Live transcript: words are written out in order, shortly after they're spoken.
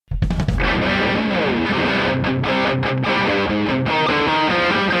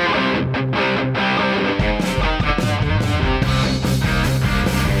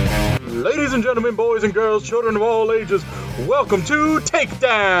Ladies and gentlemen, boys and girls, children of all ages, welcome to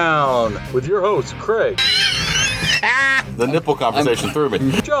Takedown with your host, Craig. The nipple conversation threw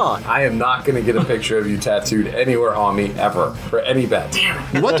me. John. I am not going to get a picture of you tattooed anywhere on me ever for any bet.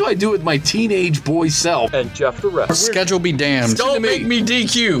 What do I do with my teenage boy self? And Jeff the Ref. Schedule be damned. Don't make me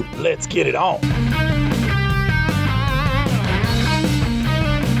DQ. Let's get it on.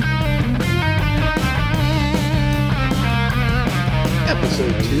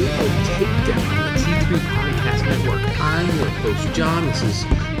 Episode 2 of Takedown on the T3 Podcast Network. I'm your host, John. This is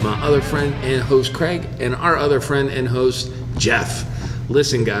my other friend and host, Craig, and our other friend and host, Jeff.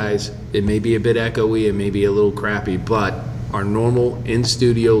 Listen, guys, it may be a bit echoey, it may be a little crappy, but our normal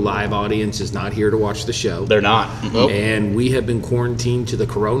in-studio live audience is not here to watch the show. They're not. Nope. And we have been quarantined to the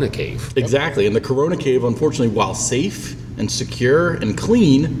Corona Cave. Exactly. And the Corona Cave, unfortunately, while safe and secure and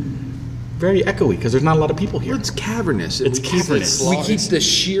clean, very echoey because there's not a lot of people here. It's cavernous. It's cavernous. We keep the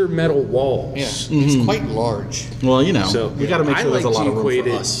sheer metal walls. Yeah, it's quite large. Well, you know, So we got to make sure there's a lot of room for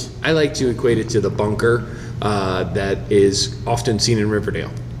us. I like to equate it to the bunker that is often seen in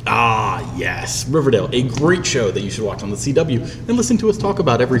Riverdale. Ah, yes. Riverdale, a great show that you should watch on the CW and listen to us talk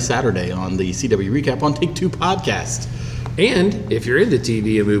about every Saturday on the CW Recap on Take Two podcast. And if you're into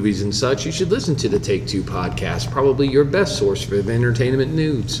TV and movies and such, you should listen to the Take Two podcast, probably your best source for the entertainment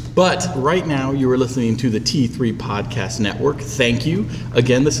news. But right now, you are listening to the T3 Podcast Network. Thank you.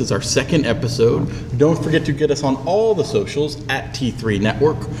 Again, this is our second episode. Don't forget to get us on all the socials at T3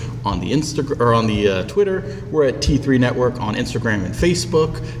 Network on the Instagram or on the Twitter. We're at T3 Network on Instagram and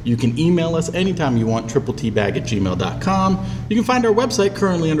Facebook. You can email us anytime you want, tripletbag@gmail.com. You can find our website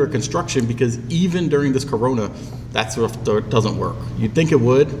currently under construction because even during this corona, that stuff doesn't work. You'd think it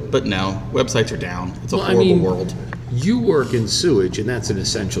would, but no. Websites are down. It's a horrible world. You work in sewage, and that's an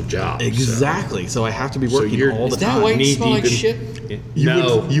essential job. Exactly. So I have to be working all the Is that time. why you smell like shit?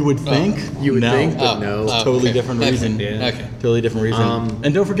 You would think. You would no. think, but no. It's totally okay. different reason. Okay. Totally different reason.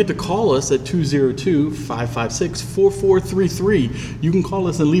 And don't forget to call us at 202-556-4433. You can call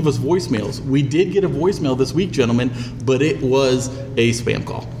us and leave us voicemails. We did get a voicemail this week, gentlemen, but it was a spam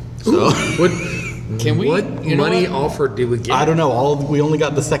call. So What money offer did we get? I don't know. We only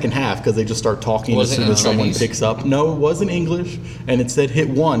got the second half because they just start talking Was as it soon in as someone Chinese? picks up. No, it was in English, and it said hit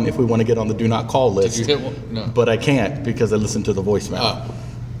 1 if we want to get on the do not call list. Did you hit 1? No. But I can't because I listened to the voicemail.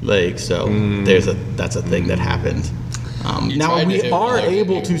 That's a thing that happened. Now tried to we hit are one,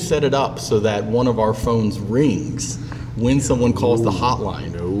 able to set it up so that one of our phones rings when someone calls the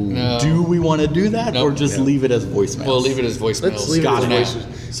hotline. No. Do we want to do that Nope. or just leave it as voicemails? We'll leave it as voicemails. Let's leave it Got as it.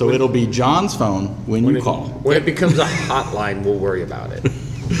 voicemails. So it'll be John's phone when you call. When it becomes a hotline, we'll worry about it.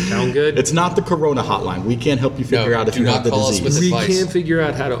 Sound good? It's not the Corona hotline. We can't help you figure out if do you not have the call us disease. with We advice. can figure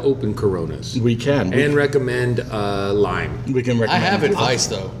out how to open Coronas. We can. And recommend lime. We can recommend. I have advice,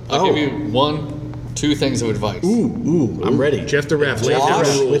 though. I'll give you 2 things of advice. Ooh, I'm ready. Jeff the Ref, lay Jeff down the the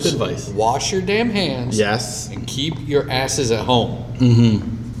Ref rules. with advice. Wash your damn hands. Yes, And keep your asses at home. Mm-hmm.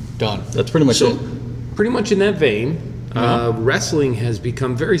 Done. that's pretty much So, it. pretty much in that vein, wrestling has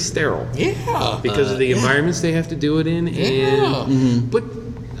become very sterile. Yeah. Because of the environments they have to do it in. Yeah. And But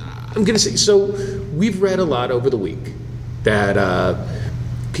I'm going to say, so we've read a lot over the week that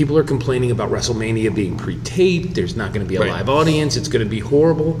people are complaining about WrestleMania being pre-taped. There's not going to be a Right. live audience. It's going to be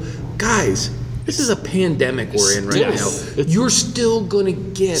horrible. Guys, this is a pandemic we're in right Yes. now. You're still going to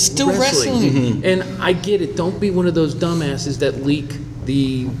get wrestling. And I get it. Don't be one of those dumbasses that leak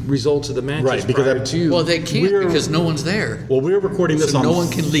the results of the matches Right, because prior that- to. Well, they can't because no one's there. Well, we're recording this So on no one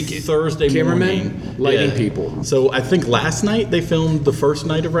can leak it. Thursday Cameramen, morning. lighting people. So I think last night they filmed the first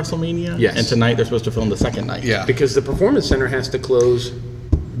night of WrestleMania. Yes. And tonight they're supposed to film the second night. Yeah. because the Performance Center has to close.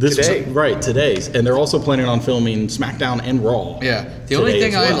 Today. Right, today's. And they're also planning on filming SmackDown and Raw. Yeah. The only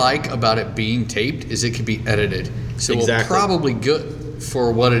today thing as I well. like about it being taped is it can be edited. So Exactly. we're probably good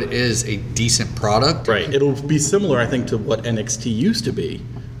for what it is, a decent product. Right. It'll be similar, I think, to what NXT used to be,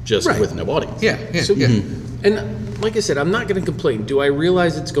 just Right. with no audience. Yeah. Yeah. So, yeah. And like I said, I'm not going to complain. Do I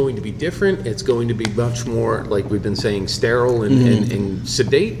realize it's going to be different? It's going to be much more, like we've been saying, sterile and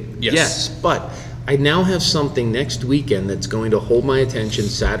sedate? Yes. But I now have something next weekend that's going to hold my attention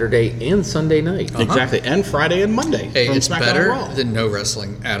Saturday and Sunday night. Exactly. And Friday and Monday. Hey, from it's SmackDown better and Raw. than no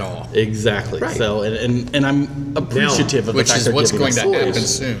wrestling at all. Exactly. Right. So, and I'm appreciative of the Which fact is they're what's giving going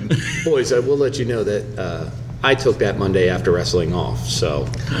us to choice. happen soon. Boys, I will let you know that I took that Monday after wrestling off. So,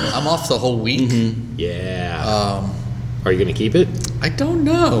 I'm off the whole week. yeah. Are you going to keep it? I don't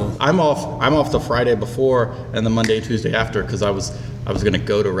know. I'm off the Friday before and the Monday and Tuesday after because I was going to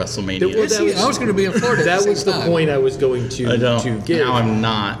go to WrestleMania. Well, that was- I was going to be in Florida. That at was the same time. point I was going I don't. to give. Now I'm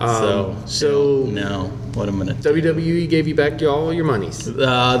not. so no. What a minute. WWE gave you back all your monies.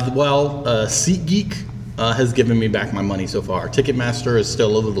 SeatGeek has given me back my money so far. Ticketmaster is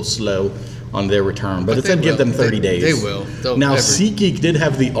still a little slow on their return, but it they said give will. them 30 days. They will. They'll Now, never- SeatGeek did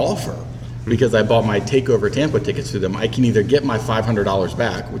have the offer because I bought my TakeOver Tampa tickets through them. I can either get my $500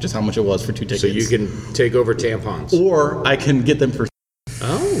 back, which is how much it was for 2 tickets. So you can take over tampons. or I can get them for.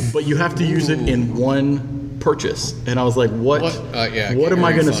 Oh. But you have to use it in one purchase, and I was like, "What? What? Yeah, what get am I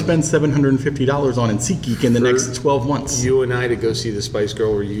your going to refund. spend $750 on in SeatGeek in the next 12 months?" You and I to go see the Spice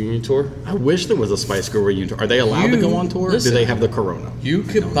Girl reunion tour? I wish there was a Spice Girl reunion tour. Are they allowed to go on tour? listen. Do they have the Corona? You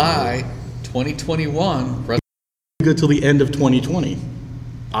could buy 2021. Good till the end of 2020.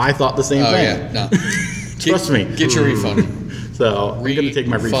 I thought the same Oh thing. yeah, no. Trust me. Get your refund. So I'm going to take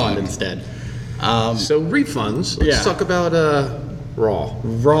my refund Refund. instead. So refunds. Let's Yeah. talk about Raw.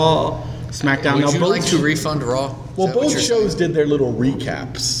 Raw, SmackDown. Would now you both, like to refund Raw? well, Is that what both you're shows did their little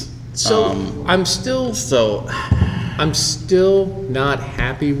recaps. So I'm still So not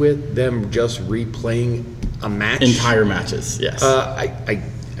happy with them just replaying a match. entire matches, yes.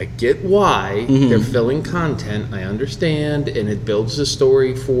 I get why Mm-hmm. they're filling content. I understand, and it builds the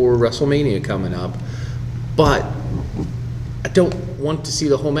story for WrestleMania coming up. But I don't want to see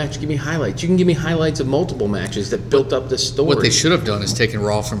the whole match. Give me highlights. You can give me highlights of multiple matches that built up this story. What they should have done is taken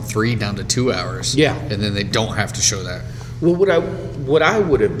Raw from 3 down to 2 hours. Yeah. And then they don't have to show that. Well, what I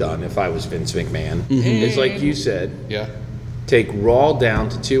would have done if I was Vince McMahon is like you said, Yeah. take Raw down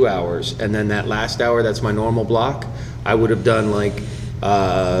to 2 hours, and then that last hour, that's my normal block. I would have done like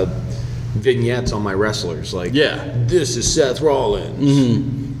vignettes on my wrestlers, like Yeah. this is Seth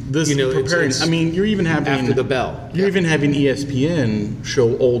Rollins this you know, it's- preparing. it's I mean, you're even having after the bell. You're even having ESPN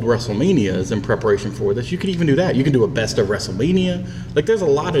show old WrestleManias in preparation for this. You could even do that. You can do a best of WrestleMania. Like, there's a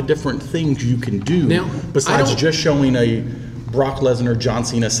lot of different things you can do Now, I besides don't- just showing a Brock Lesnar, John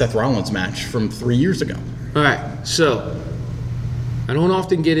Cena, Seth Rollins match from 3 years ago. All right, so I don't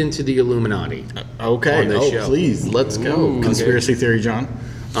often get into the Illuminati, Okay. On this Oh, show. please, let's go. Ooh, Conspiracy theory, John.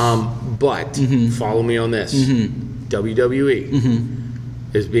 but follow me on this. WWE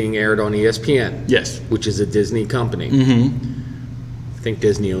is being aired on ESPN, Yes. which is a Disney company. I think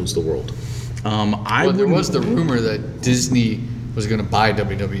Disney owns the world. I Well, there wouldn't- was the rumor that Disney was going to buy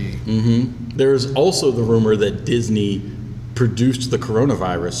WWE. There's also the rumor that Disney produced the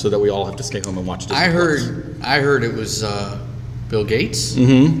coronavirus so that we all have to stay home and watch Disney I Plus. heard it was Bill Gates.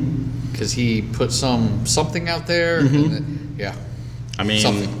 Because he put something out there. And then, yeah. I mean,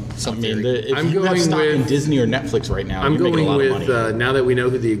 Some I mean, theory. if I'm you have going stock in with- Disney or Netflix right now, I'm you're making a going lot with, of money. now that we know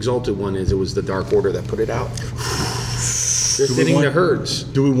who the Exalted One is, it was the Dark Order that put it out. They're we thinning want- the herds.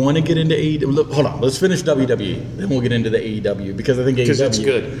 Do we want to get into AEW? Look, hold on, let's finish WWE, then we'll get into the AEW because I think 'Cause AEW it's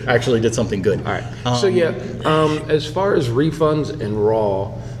good. actually did something good. All right. So yeah, as far as refunds and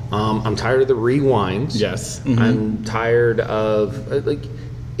Raw, I'm tired of the rewinds. Yes. I'm tired of like,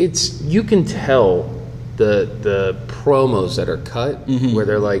 it's you can tell the promos that are cut where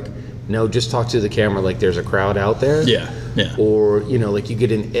they're like, no, just talk to the camera like there's a crowd out there. Yeah, yeah. Or like you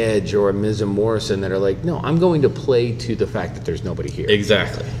get an Edge or a Miz and Morrison that are like, no, I'm going to play to the fact that there's nobody here.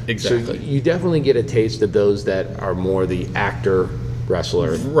 Exactly. So Exactly. you definitely get a taste of those that are more the actor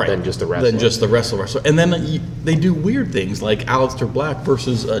wrestler Right. than just the wrestler. Than just the wrestler. And then they do weird things like Aleister Black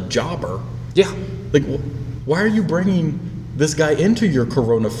versus a jobber. Yeah. Like, why are you bringing this guy into your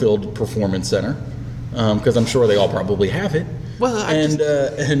Corona-filled performance center? Because I'm sure they all probably have it. Well, I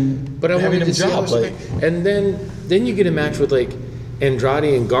and But I having wanted him to see how job it's like like, and then you get a match with like Andrade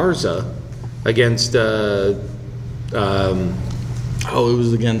and Garza against it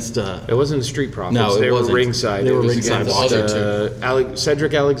was against it wasn't the Street Profits. No, it they wasn't. were ringside. They It were was ringside. against, The other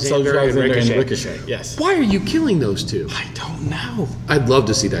Cedric Alexander, Cedric Alexander and and Ricochet. Ricochet. Yes. Why are you killing those two? I don't know. I'd love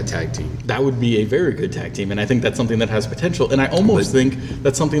to see that tag team. That would be a very good tag team, and I think that's something that has potential. And I almost think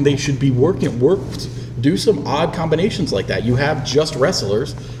that's something they should be do some odd combinations like that. You have just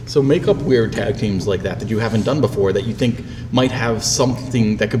wrestlers, so make up weird tag teams like that you haven't done before that you think might have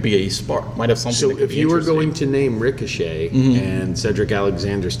something that could be a spark, might have something. So that could if be you were interesting. going to name Ricochet and Cedric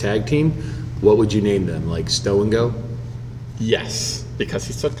Alexander's tag team, what would you name them? Like Stow and Go? Yes, because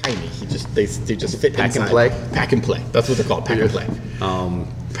he's so tiny. They just fit Pack and inside. play? Pack and play. That's what they're called. Pack and play.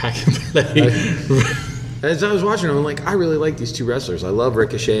 Pack and play. As I was watching them, I'm like, I really like these two wrestlers. I love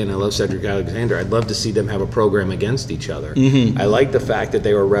Ricochet and I love Cedric Alexander. I'd love to see them have a program against each other. I like the fact that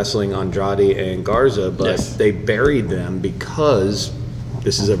they were wrestling Andrade and Garza, but Yes. they buried them because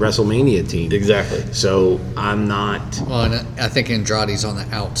This is a WrestleMania team. Exactly. So I'm not. Well, and I think Andrade's on the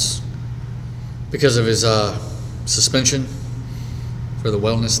outs because of his suspension for the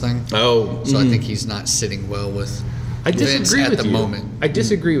wellness thing. Oh, So I think he's not sitting well with I Vince disagree at with the you. moment. I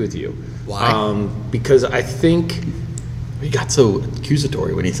disagree with you. Why? Because I think. he got so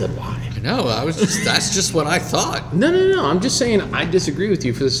accusatory when he said why. I know. That's just what I thought. No. I'm just saying I disagree with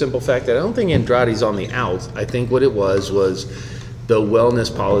you for the simple fact that I don't think Andrade's on the outs. I think what it was the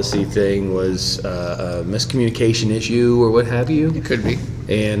wellness policy thing was a miscommunication issue or what have you. It could be.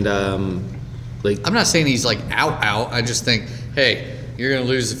 And I'm not saying he's like out. I just think, hey, you're going to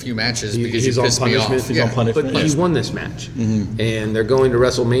lose a few matches because he's you on pissed me off. punishment. He's on punishment. But he's won this match, and they're going to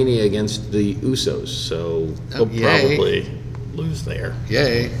WrestleMania against the Usos. So He'll Yay. probably lose there.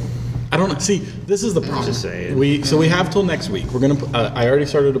 Yay. I don't know. See, this is the problem. just saying. We have till next week. We're gonna. I already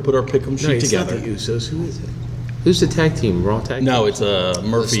started to put our pick'em no, sheet it's not together. the Usos. Who is it? Who's the tag team? Raw tag. No, it's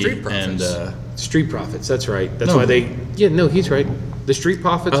Murphy Street and. Profits. Street Profits. That's right. That's No. why they. Yeah, no, he's right. The Street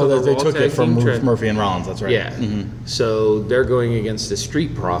Profits. Oh, are the they Raw took tag it from team tra- Murphy and Rollins. That's right. Yeah. So they're going against the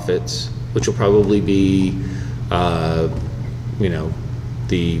Street Profits, which will probably be,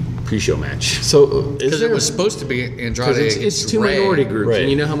 the pre-show match. So is Because there? it was supposed to be Andrade Because it's against two Ray. minority groups, Right. and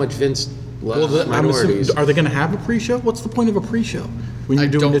you know how much Vince loves I'm assuming, minorities. are they going to have a pre-show? What's the point of a pre-show when you're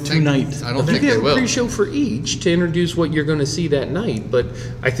I doing don't the think- 2 nights? I don't Maybe think they have a will. pre-show for each to introduce what you're going to see that night. But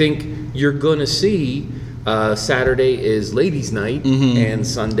I think you're going to see Saturday is ladies' night and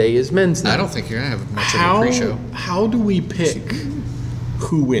Sunday is men's night. I don't think you're going to have much of a pre-show. How do we pick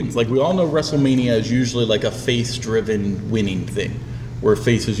who wins? Like we all know WrestleMania is usually like a face-driven winning thing, where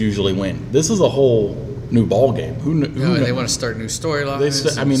faces usually win. This is a whole new ball game. Who You know, and they want to start new storylines.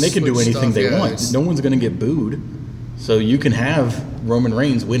 they can do switch anything stuff. they Yeah, want. it's- No one's going to get booed, so you can have Roman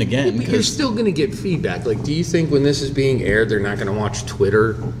Reigns win again. But you're 'cause- still going to get feedback. Like, do you think when this is being aired, they're not going to watch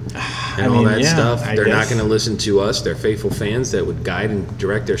Twitter and all mean, that yeah, stuff? I They're not guess. going to listen to us, their faithful fans that would guide and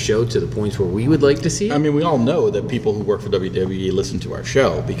direct their show to the points where we would like to see it? I mean, we all know that people who work for WWE listen to our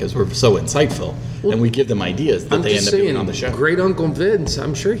show because we're so insightful, and we give them ideas that I'm they just end up saying, doing on the show. great Uncle Vince,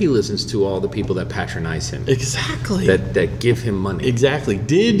 I'm sure he listens to all the people that patronize him, Exactly. that give him money. Exactly.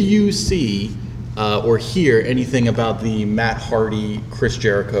 Did you see or hear anything about the Matt Hardy Chris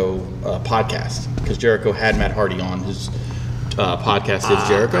Jericho podcast? Because Jericho had Matt Hardy on his podcast. Is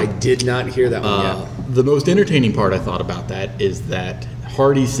Jericho? I did not hear that one yet. The most entertaining part I thought about that is that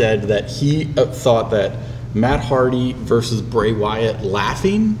Hardy said that he thought that Matt Hardy versus Bray Wyatt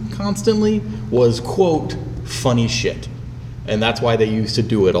laughing constantly was, quote, funny shit. And that's why they used to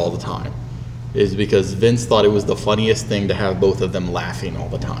do it all the time, is because Vince thought it was the funniest thing to have both of them laughing all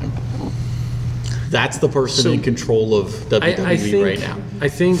the time. That's the person So, in control of WWE I think, right now. I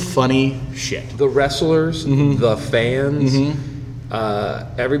think Funny shit. the wrestlers, the fans,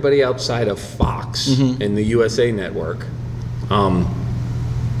 everybody outside of Fox and the USA Network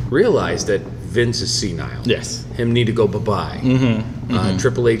realize that Vince is senile. Yes. Him need to go bye-bye.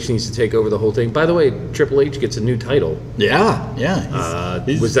 Triple H needs to take over the whole thing. By the way, Triple H gets a new title. Yeah, yeah.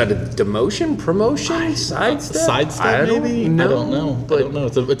 He's- Was that a demotion, promotion, sidestep? Sidestep, maybe? I don't know. But I don't know.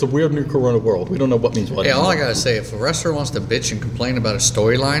 It's a weird new Corona world. We don't know what means what. Hey, all I anymore. gotta say, if a wrestler wants to bitch and complain about a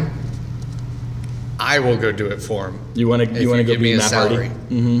storyline, I will go do it for him. You want to If go give me be a Matt Hardy?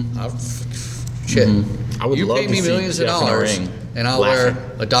 salary. Shit. I would you love pay to me see millions of Jeff in a dollars, ring and I'll laughing.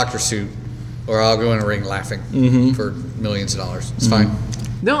 wear a doctor suit, or I'll go in a ring laughing for millions of dollars. It's fine.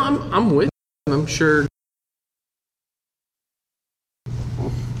 no, I'm with him. I'm sure.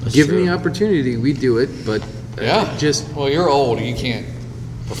 That's Given true. the opportunity, we do it. But just Well, you're old. You can't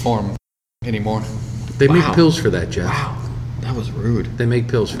perform anymore. they make Wow. pills for that, Jeff. Wow, that was rude. They make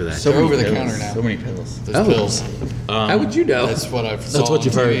pills for that. So They're many over the pills. counter now. So many pills. There's Oh. pills. How would you know? That's what I've. That's what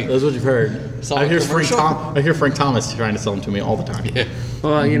you've heard. That's what you've heard. Saw I a hear Frank. commercial? I hear Frank Thomas trying to sell them to me all the time. Yeah.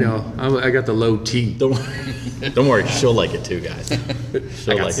 Well, you know, I got the low T. Don't, don't worry, she'll like it too, guys.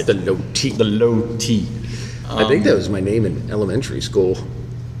 She'll I got like it. the low T. The low T. I think that was my name in elementary school.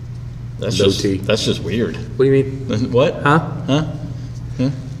 That's low just T. that's just weird. What do you mean? What? Huh? Huh?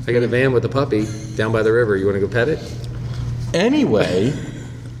 I got a van with a puppy down by the river. You want to go pet it? Anyway,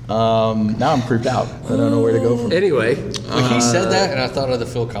 now I'm creeped out. I don't know where to go from. Anyway, When he said that, and I thought of the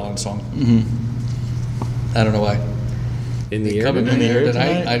Phil Collins song. I don't know why. in the air. Coming in the here air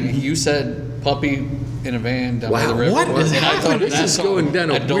tonight, tonight? you said puppy in a van down by Wow, the river. what is and I thought of This that is song. going down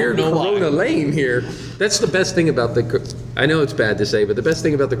I a don't weird know why. Corona lane here. That's the best thing about I know it's bad to say, but the best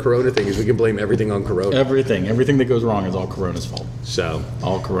thing about the Corona thing is we can blame everything on Corona. Everything that goes wrong is all Corona's fault. So,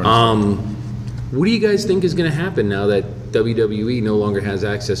 All Corona's fault. What do you guys think is going to happen now that WWE no longer has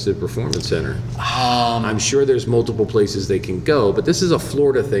access to the Performance Center? I'm sure there's multiple places they can go, but this is a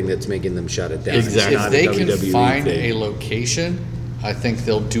Florida thing that's making them shut it down. It's Exactly. not If they a can WWE find thing. a location, I think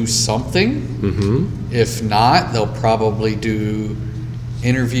they'll do something. If not, they'll probably do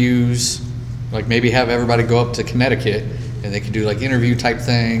interviews, like maybe have everybody go up to Connecticut and they can do like interview type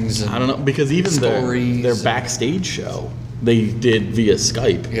things. And I don't know, because even their stories. backstage show they did via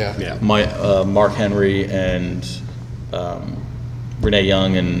Skype. Yeah. Mark Henry and Renee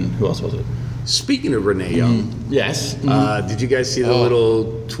Young and who else was it? Speaking of Renee Young, Yes. did you guys see the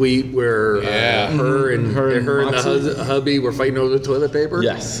little tweet where her and the hubby were fighting over the toilet paper?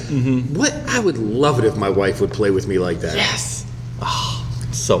 Yes. What? I would love it if my wife would play with me like that. Yes. Oh,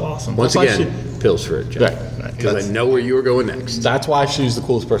 so awesome. Once That's why again, pills for it, Jeff. Right. Because I know where you were going next. That's why she's the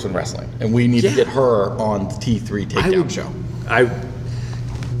coolest person in wrestling, and we need to Yeah. get her on the T3 Takedown show.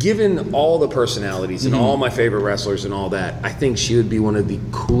 Given all the personalities and all my favorite wrestlers and all that, I think she would be one of the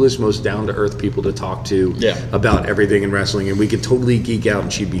coolest, most down-to-earth people to talk to about everything in wrestling, and we could totally geek out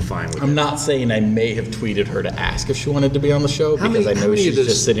and she'd be fine with it. I'm not saying I may have tweeted her to ask if she wanted to be on the show because I know she's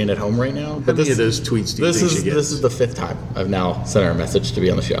just sitting at home right now. How many of those tweets do you think she gets? This is the 5th time I've now sent her a message to be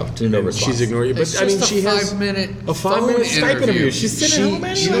on the show. To no response. She's ignoring you, but It's I mean, just she has 5-minute a 5-minute Skype interview. She's sitting at home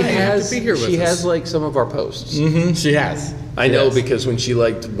anyway. she has to be here with she us. has like some of our posts. She has. I know Yes. because when she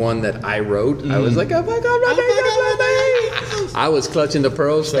liked one that I wrote, I was like, oh my God, Renee. I was clutching the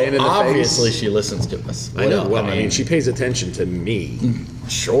pearls, staying in the Obviously, face. she listens to us. I know. Well, I mean, she pays attention to me.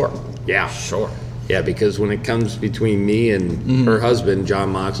 Sure. Yeah. Sure. Yeah, because when it comes between me and her husband, John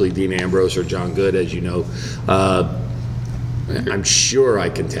Moxley, Dean Ambrose, or John Good, as you know, I'm sure I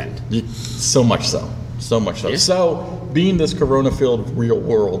contend. So much so. So much so. Yeah. So, being this corona-filled real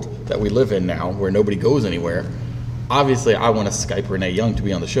world that we live in now, where nobody goes anywhere, obviously I want to Skype Renee Young to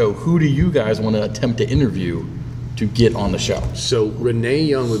be on the show. Who do you guys want to attempt to interview to get on the show? So Renee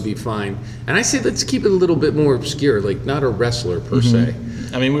Young would be fine. And I say let's keep it a little bit more obscure, like not a wrestler per se.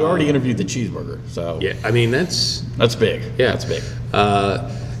 I mean, we already interviewed the Cheeseburger, so Yeah, I mean, that's big. Yeah. That's big.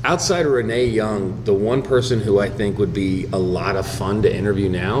 outside of Renee Young, the one person who I think would be a lot of fun to interview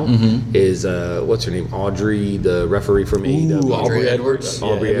now is what's her name? Audrey, the referee from AEW. Aubrey Edwards.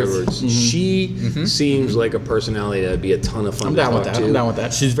 Aubrey Yeah, Edwards. She seems like a personality that'd be a ton of fun I'm to down talk with that. to. I'm down with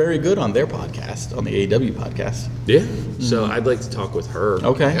that. She's very good on their podcast, on the AEW podcast. Yeah. So I'd like to talk with her.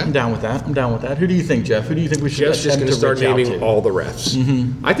 Okay, I'm down with that. I'm down with that. Who do you think, Jeff? Who do you think we should Jeff's just going to start reach out naming to? all the refs.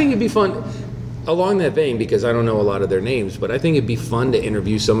 I think it'd be fun. Along that vein, because I don't know a lot of their names, but I think it'd be fun to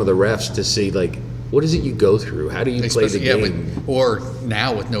interview some of the refs to see, like, what is it you go through? How do you play the game? Or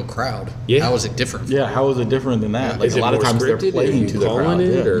now with no crowd. Yeah. How is it different? Yeah, how is it different than that? Like Is a it lot of more times they're scripted? Are playing you to the calling crowd.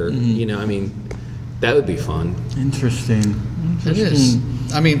 it, yeah. or you know, I mean, that would be fun. Interesting. It is.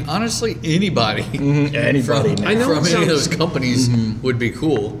 I mean, honestly, anybody Anybody from, now. I know from it any of sounds- those companies would be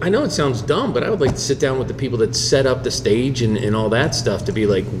cool. I know it sounds dumb, but I would like to sit down with the people that set up the stage and all that stuff to be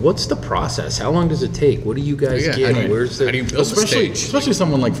like, what's the process? How long does it take? What do you guys Yeah, get? how do you- Where's the? how do you build the stage? Especially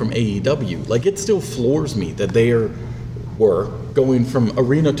someone like from AEW. Like, it still floors me that they were going from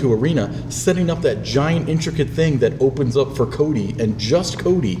arena to arena, setting up that giant intricate thing that opens up for Cody and just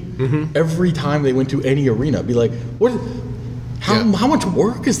Cody every time they went to any arena. Be like, what? How much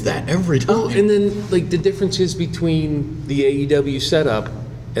work is that every time? Well, and then like the differences between the AEW setup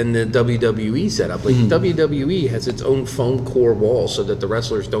and the WWE setup. Like WWE has its own foam core wall so that the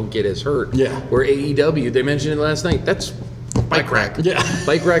wrestlers don't get as hurt. Yeah. Where AEW, they mentioned it last night, that's bike rack. Yeah.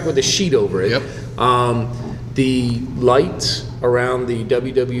 Bike rack with a sheet over it. Yep. The lights around the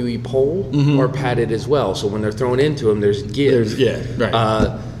WWE pole are padded as well. So when they're thrown into them, there's give. Right.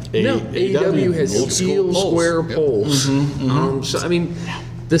 No, AEW has old school steel poles. square Yep. poles. So I mean,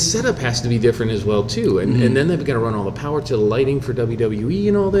 the setup has to be different as well too, and then they've got to run all the power to the lighting for WWE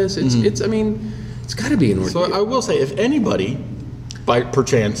and all this. It's I mean, it's got to be an ordeal. So I will say, if anybody, by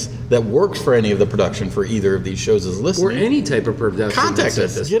perchance, that works for any of the production for either of these shows is or listening, any type of production. contact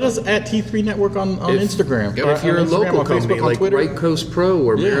that's us. Get us at T3 Network on Instagram. Or if you're a on Instagram, local on company Facebook, on like Twitter. Right Coast Pro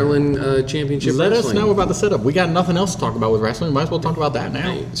or Yeah. Maryland Championship Let Wrestling. us know about the setup. We got nothing else to talk about with wrestling. Might as well talk about that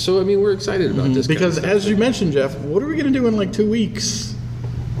now. So I mean, we're excited about this Because kind of as you mentioned, Jeff, what are we going to do in like 2 weeks? stuff.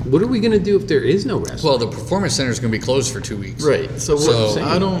 What are we going to do if there is no wrestling? Well, the Performance Center is going to be closed for 2 weeks. Right. So, So-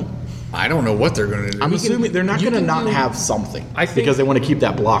 I don't. I don't know what they're going to do. I'm assuming they're not you going to can not do- have something. I think- because they want to keep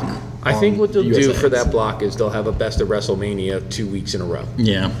that block. I think what they'll do USA. for that block is they'll have a best of WrestleMania 2 weeks in a row.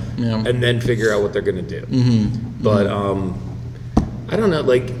 Yeah. Yeah. And then figure out what they're going to do. But I don't know.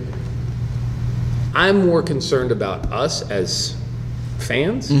 Like, I'm more concerned about us as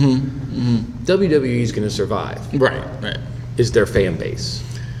fans. WWE is going to survive. Right. Right. Is their fan base?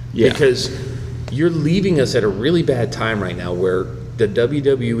 Yeah. Because you're leaving us at a really bad time right now where the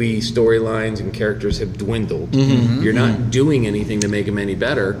WWE storylines and characters have dwindled. You're not doing anything to make them any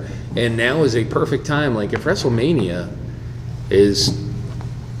better. And now is a perfect time. Like, if WrestleMania is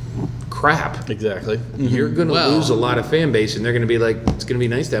crap, Exactly. you're going to Well- lose a lot of fan base, and they're going to be like, it's going to be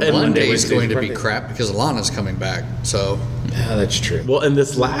nice to have Monday Monday. is Wednesday, going to be Friday. crap because Alana's coming back. So Yeah, that's true. Well, and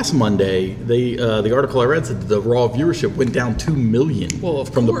this last Monday, the article I read said the Raw viewership went down 2 million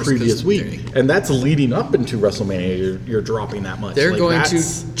from the course, previous 'cause week, and that's leading up into WrestleMania. You're dropping that much. they're Like, going to,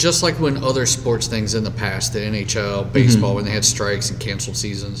 that's- just like when other sports things in the past, the NHL, baseball, when they had strikes and canceled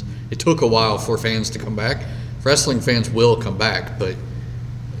seasons, it took a while for fans to come back. Wrestling fans will come back, but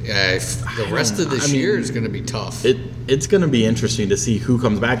if the rest of this year is going to be tough. It's going to be interesting to see who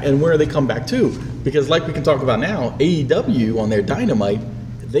comes back and where they come back to, because like we can talk about now, AEW on their Dynamite,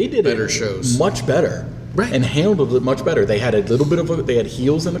 they did Better it shows. much better, Right. and handled it much better. They had a little bit of they had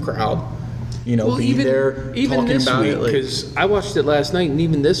heels in the crowd, being there even talking this about week, it. Like, because I watched it last night, and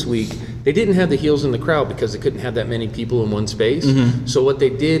even this week, they didn't have the heels in the crowd because they couldn't have that many people in one space. So what they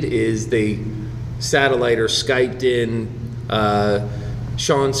did is they satellite or Skyped in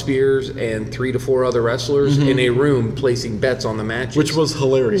Sean Spears and 3 to 4 other wrestlers in a room placing bets on the matches. which was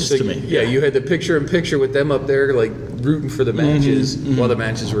hilarious So, to me. yeah, you had the picture-in-picture with them up there, like, rooting for the matches while the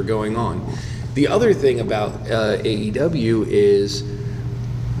matches were going on. The other thing about AEW is...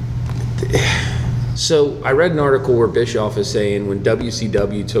 So I read an article where Bischoff is saying when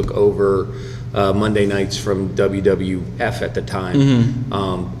WCW took over Monday nights from WWF at the time,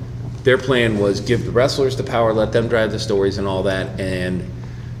 their plan was give the wrestlers the power, let them drive the stories and all that, and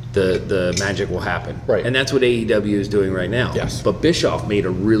the magic will happen. Right. And that's what AEW is doing right now. Yes. But Bischoff made a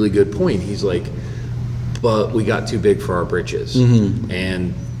really good point. He's like, but we got too big for our britches.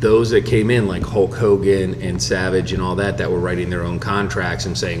 And those that came in, like Hulk Hogan and Savage and all that were writing their own contracts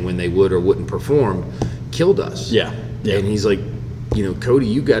and saying when they would or wouldn't perform, killed us. Yeah. And he's like, Cody,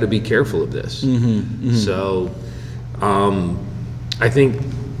 you got to be careful of this. So I think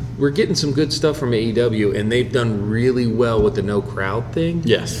we're getting some good stuff from AEW, and they've done really well with the no crowd thing.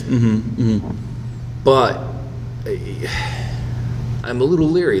 Yes. But I'm a little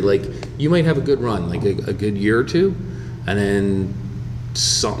leery. Like, you might have a good run, like a good year or two, and then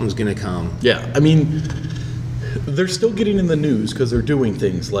something's going to come. Yeah, I mean, they're still getting in the news because they're doing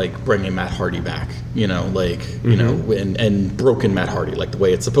things like bringing Matt Hardy back, and broken Matt Hardy, like the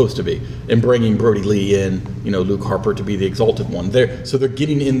way it's supposed to be, and bringing Brody Lee in, Luke Harper to be the exalted one. So they're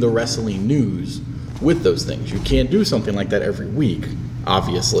getting in the wrestling news with those things. You can't do something like that every week,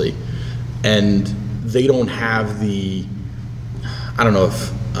 obviously, and they don't have the, I don't know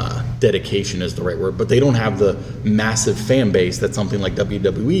if dedication is the right word, but they don't have the massive fan base that something like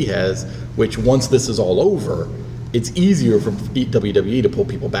WWE has, which once this is all over, it's easier for WWE to pull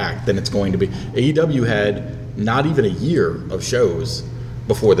people back than it's going to be. AEW had not even a year of shows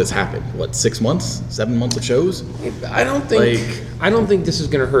before this happened. What, 6 months, 7 months of shows? I don't think this is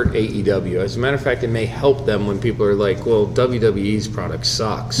going to hurt AEW. As a matter of fact, it may help them when people are like, well, WWE's product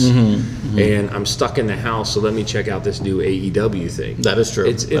sucks, and I'm stuck in the house, so let me check out this new AEW thing. That is true.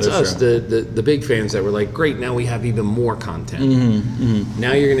 It's That is us, true. the big fans that were like, great, now we have even more content.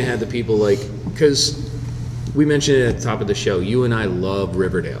 Now you're going to have the people like, because we mentioned it at the top of the show, you and I love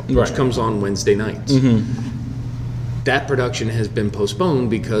Riverdale, which Right. comes on Wednesday nights. That production has been postponed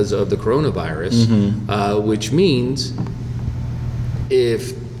because of the coronavirus, which means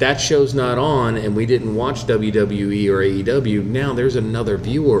if that show's not on and we didn't watch WWE or AEW, now there's another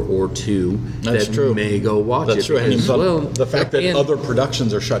viewer or two That's that true. may go watch That's it. true. And because, the fact that and- other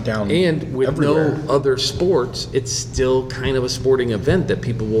productions are shut down and with everywhere. no other sports, it's still kind of a sporting event that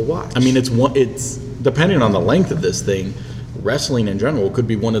people will watch. I mean, it's depending on the length of this thing, wrestling in general could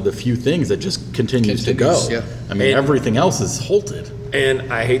be one of the few things that just continues to go. Yeah. I mean, And- everything else is halted.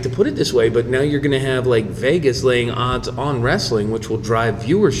 And I hate to put it this way, but now you're going to have like Vegas laying odds on wrestling, which will drive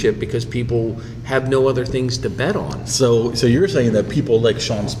viewership because people have no other things to bet on. So you're saying that people like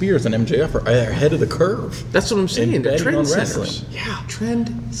Sean Spears and MJF are ahead of the curve. That's what I'm saying. And They're betting on trendsetters. wrestling. Yeah,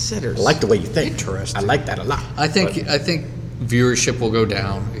 trendsetters. I like the way you think. Interesting. I like that a lot. I think viewership will go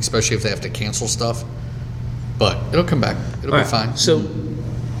down, especially if they have to cancel stuff. But it'll come back. It'll All be right, fine. So,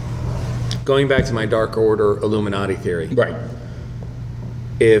 going back to my Dark Order Illuminati theory, Right.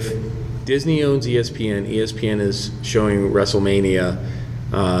 if Disney owns ESPN, ESPN is showing WrestleMania,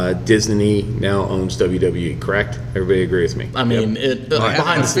 Disney now owns WWE, correct? Everybody agree with me? I mean,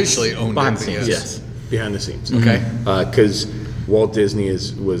 behind the officially scenes. owned behind it, the scenes. but Yes. Behind the scenes. Okay. Because Walt Disney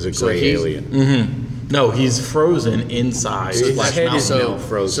was a So gray he's- alien. No, he's frozen inside His Splash head is Mountain. now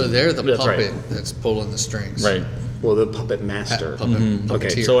frozen. So they're the That's puppet right. that's pulling the strings. Right. Well, the puppet master. Okay.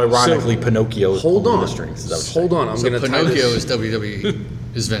 Puppeteer. So ironically, Pinocchio is Hold pulling on. the strings. Is that what you're Hold on. I'm So going to tie Pinocchio this. is WWE,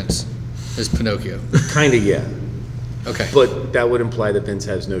 is Vince, is Pinocchio. Kind of, yeah. Okay. But that would imply that Vince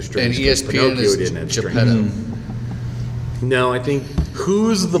has no And strings. 'cause ESPN Pinocchio is didn't have strings. Geppetto. No, I think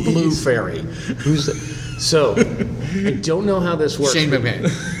Who's the blue fairy? so. I don't know how this works. Shane but McMahon.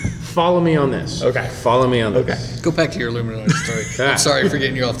 Follow me on this. Okay. Follow me on this. Okay. Go back to your Illuminati story. I'm sorry for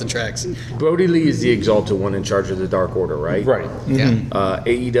getting you off the tracks. Brody Lee is the Exalted One in charge of the Dark Order, right? Right. Yeah.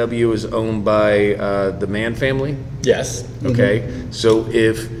 AEW is owned by the Mann family. Yes. Okay. So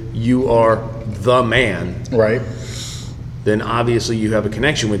if you are the man, Right. then obviously you have a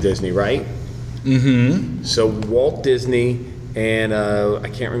connection with Disney, right? Mm-hmm. So Walt Disney and I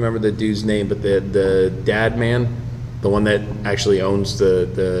can't remember the dude's name, but the dad man, the one that actually owns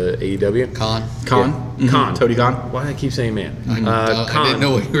the AEW. Khan. Khan. Yeah. Khan. Tony Khan. Why do I keep saying man? I Khan. didn't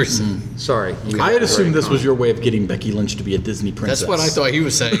know what you were saying. Sorry. I had assumed this was your way of getting Becky Lynch to be a Disney princess. That's what I thought he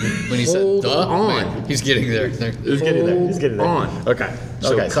was saying when he Hold said, duh. on. Man, he's getting there. He's getting there. He's getting there. on. Okay.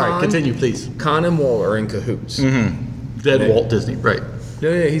 So Okay. Sorry. Khan- Continue, please. Khan and Walt are in cahoots. Dead Walt Disney. Right. No,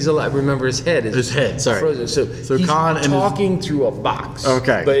 yeah, he's alive. Remember, his head is His head, sorry. frozen. So he's Khan and his- talking through a box.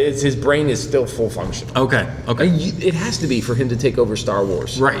 Okay. but his brain is still full function. Okay. Okay. It has to be for him to take over Star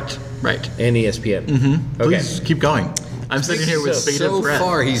Wars Right. Right. and ESPN. Okay. Please keep going. I'm sitting here with bated So breath.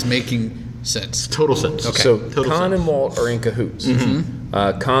 far, he's making sense. Total sense. Okay. So Total Khan sense. and Walt are in cahoots.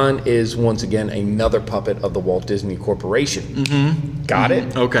 Khan is once again another puppet of the Walt Disney Corporation. Got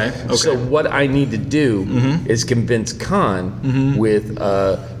it? Okay. Okay. So what I need to do is convince Khan with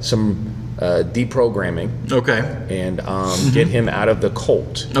some deprogramming okay. and get him out of the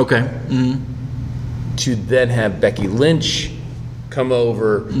cult. Okay. To then have Becky Lynch come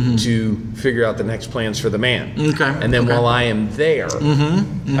over to figure out the next plans for the man. Okay, And then okay. while I am there,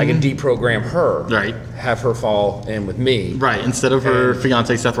 I can deprogram her. Right. Have her fall in with me. Right. Instead of her And-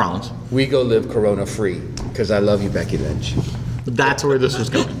 fiance Seth Rollins. We go live Corona free because I love you, Becky Lynch. That's where this was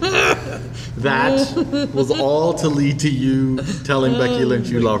going. That was all to lead to you telling Becky Lynch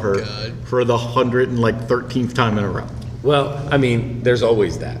you love her God. for the 113th time in a row. Well, I mean, there's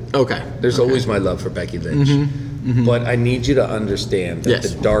always that. Okay. There's always my love for Becky Lynch. But I need you to understand that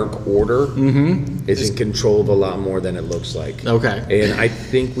Yes. the Dark Order is in control of a lot more than it looks like. Okay. And I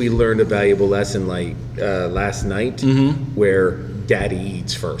think we learned a valuable lesson like last night where Daddy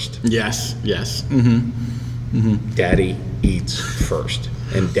eats first. Yes. Yes. Daddy eats first.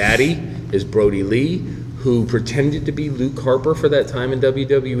 And Daddy is Brody Lee, who pretended to be Luke Harper for that time in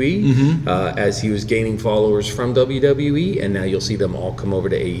WWE as he was gaining followers from WWE. And now you'll see them all come over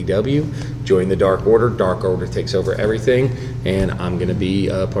to AEW, join the Dark Order. Dark Order takes over everything. And I'm going to be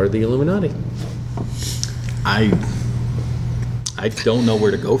part of the Illuminati. I don't know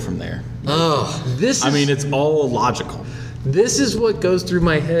where to go from there. This I mean, it's all logical. this is what goes through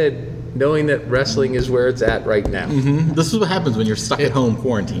my head, knowing that wrestling is where it's at right now. This is what happens when you're stuck at home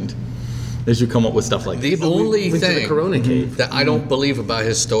quarantined. Is you come up with stuff like The this. only went to the thing Corona cave. that I don't believe about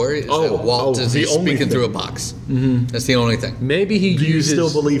his story is Oh, that Walt oh, is the only speaking thing. through a box. That's the only thing. Maybe he Do you uses.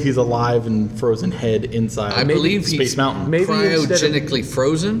 still believe he's alive and frozen head inside I believe Space he's Mountain? Maybe instead of- cryogenically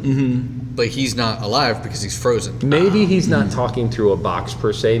frozen, but he's not alive because he's frozen. Maybe he's not talking through a box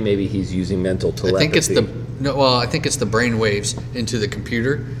per se. Maybe he's using mental I telepathy. think it's I think it's the brain waves into the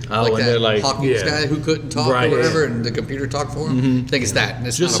computer. Oh, like and that they're like- Hawkins yeah. guy who couldn't talk Right. or whatever, and the computer talked for him. I think it's that. And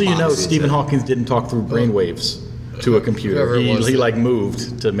it's Just not so a you know, box. Stephen Hawking didn't talk through brainwaves to a computer. Whoever it was He that- like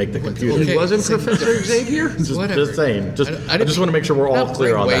moved to make the computer. Okay. He wasn't Same- Professor Xavier? Just Whatever. saying. I I didn't- just want to make sure we're all not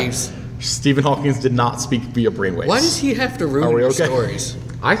clear on brainwaves. that. Stephen Hawking did not speak via brainwaves. Why does he have to Are ruin we your okay? stories?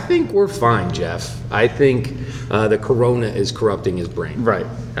 I think we're fine, Jeff. I think the corona is corrupting his brain. Right.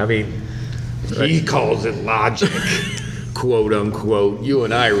 I mean, he calls it logic, quote unquote. You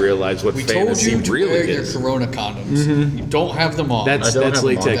and I realize what We told fantasy you to really wear your is. Corona condoms. You don't have them on. That's I don't have them on.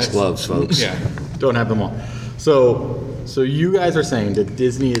 latex That's- gloves, folks. yeah. Don't have them all. So you guys are saying that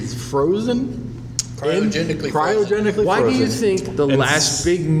Disney is frozen? Cryogenically Cryogenically Why do you frozen. think the And last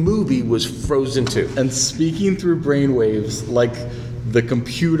big movie was Frozen 2? And speaking through brainwaves like the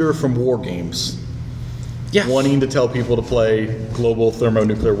computer from War Games. Yeah. Wanting to tell people to play global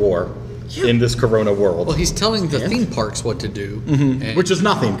thermonuclear war in this corona world. Well, he's telling the theme parks what to do, and- Which is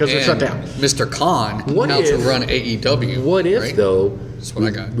nothing because they're shut and down. Mr. Khan, What how to if- run AEW. What if, right? though, That's what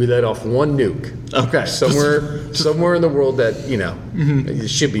I got. we let off one nuke? Okay. Somewhere in the world that, it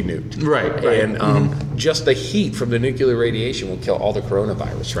should be nuked. Right, right. And just the heat from the nuclear radiation will kill all the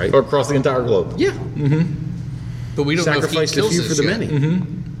coronavirus, right? Or across the entire globe. Yeah. But we don't know if he Sacrifice the kills few us for the yet. many.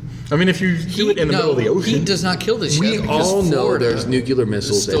 I mean, if you do it in the middle of the ocean. Heat does not kill this We yet. because all know Florida there's nuclear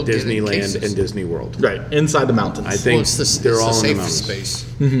missiles is still at getting Disneyland cases. and Disney World. Right, inside the mountains. I think Well, it's they're the all in the safest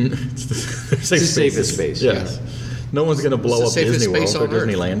mountains. space. Safe the safest spaces. space, Yes. No one's going to blow up It's the safest Disney World space or on Earth.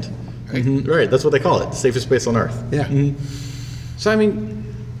 Disneyland. Right. Right, that's what they call it. Safest space on Earth. Yeah. So I mean,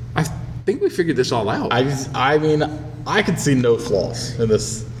 I think we figured this all out. I mean, I could see no flaws in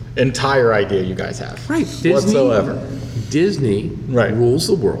this entire idea you guys have. Right. Disney, Whatsoever. Disney Right. rules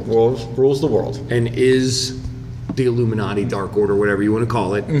the world Rules the world. and is the Illuminati, Dark Order, whatever you want to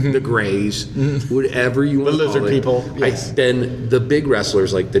call it, the Greys, whatever you want to call lizard it. people, yes. Then the big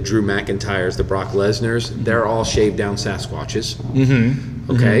wrestlers like the Drew McIntyres, the Brock Lesnars, they're all shaved down Sasquatches.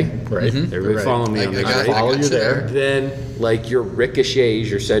 Mm-hmm. Okay? Right. Everybody Right. follow me on I this, got- right? I Follow got you there. Then, like your Ricochets,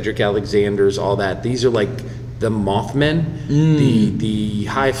 your Cedric Alexanders, all that. These are like the Mothmen, the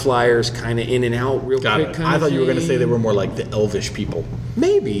high flyers, kind of in and out, real Got quick. it. Kind I of thought you were going to thing. say they were more like the elvish people.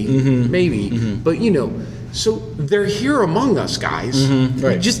 Maybe, maybe, but you know, so they're here among us, guys.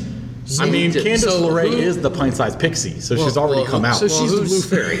 Right. Just, I mean, just- Candace so LeRae who- is the pint-sized pixie, so she's already come out. so she's the blue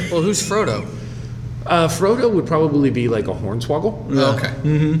fairy. Well, who's Frodo? Frodo would probably be like a Hornswoggle.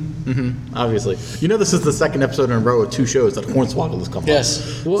 Okay. Obviously. You know this is the second episode in a row of 2 shows that Hornswoggle has come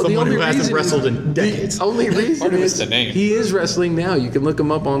Yes. on. Someone who hasn't wrestled in decades. The only reason Part of it's is the name. he is wrestling now. You can look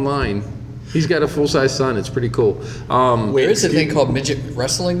him up online. He's got a full-size son. It's pretty cool. There is a thing called Midget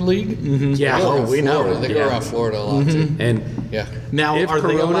Wrestling League. Yeah. They go around we know. Florida. They go Yeah. around Florida a lot too. And Yeah. Now, if are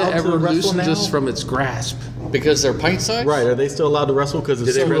they Corona allowed ever to wrestle loosens now? us from its grasp, Because they're pint sized? Right, are they still allowed to wrestle? Because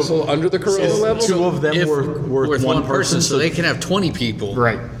did they wrestle under the Corona level? 2 of them If were with one person, so they can have 20 people.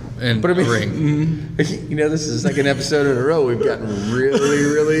 Right. In But I mean- the ring. You know, this is the second episode in a row we've gotten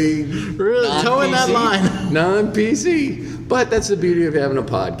really Really towing that Non-PC. line. non-PC. But that's the beauty of having a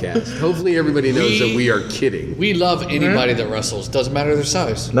podcast. Hopefully everybody knows that we are kidding. We love anybody that wrestles. Doesn't matter their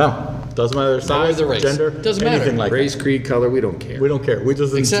size. No, doesn't matter their size, the race. gender, Doesn't anything matter. like Race, creed, color, we don't care. that. We don't care. We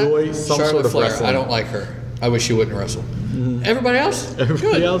just Except enjoy some Charlotte sort of Flair. wrestling. I don't like her. I wish she wouldn't wrestle. Everybody else?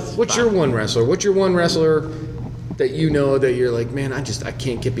 Everybody Good. else? What's your one wrestler? What's your one wrestler that you know that you're like, man, I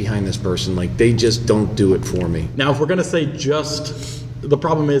can't get behind this person. Like, they just don't do it for me. Now, if we're gonna say just, the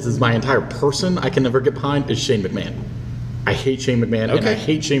problem is my entire person I can never get behind is Shane McMahon. I hate Shane McMahon, and I Okay.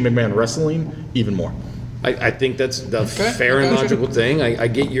 hate Shane McMahon wrestling even more. I think that's the Okay, fair I and got you. logical thing. I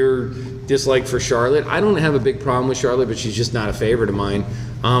get your dislike for Charlotte. I don't have a big problem with Charlotte, but she's just not a favorite of mine.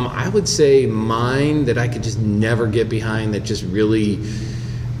 I would say mine that I could just never get behind, that just really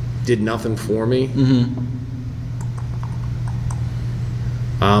did nothing for me.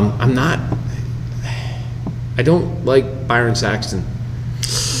 I don't like Byron Saxton.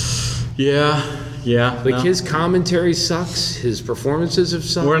 Yeah. Like, no. his commentary sucks. His performances have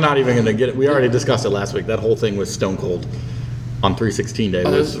sucked. We're not even gonna get it. We already discussed it last week. That whole thing with Stone Cold on 316 Day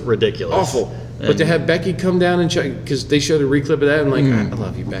was ridiculous. Awful. But to And have Becky come down and check, because they showed a reclip of that, and like, I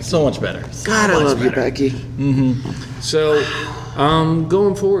love you, Becky. so much better. God, I So much love you, better. Becky. So,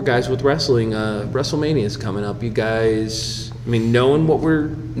 going forward, guys, with wrestling, WrestleMania is coming up. You guys, I mean, knowing what we're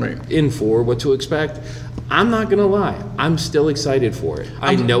Right. in for, what to expect, I'm not gonna lie, I'm still excited for it.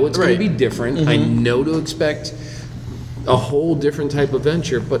 I know it's gonna right. be different. I know to expect a whole different type of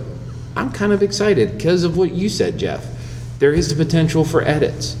venture, but I'm kind of excited because of what you said, Jeff. There is the potential for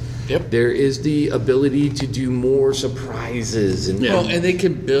edits. Yep. There is the ability to do more surprises and Yeah. Well, and they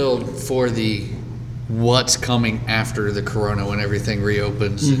can build for the what's coming after the corona when everything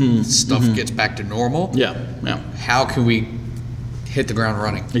reopens and stuff gets back to normal. Yeah. How can we hit the ground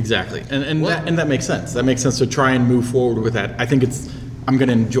running? Exactly, and that makes sense. That makes sense to try and move forward with that. I think I'm going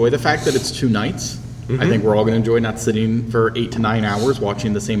to enjoy the fact that it's 2 nights. I think we're all going to enjoy not sitting for 8 to 9 hours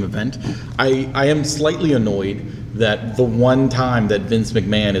watching the same event. I am slightly annoyed that the one time that Vince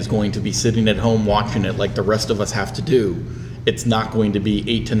McMahon is going to be sitting at home watching it like the rest of us have to do, it's not going to be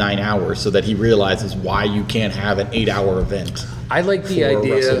 8 to 9 hours, so that he realizes why you can't have an 8-hour event. I like the for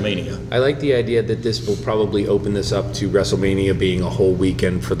idea. WrestleMania. I like the idea that this will probably open this up to WrestleMania being a whole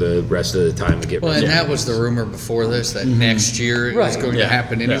weekend for the rest of the time to get. Well, and WrestleMania. that was the rumor before this, that next year it was Right. going Yeah. to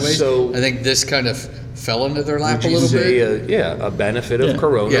happen Yeah. anyway. So- I think this kind of fell into their lap Would a you little say, bit. a benefit of Yeah.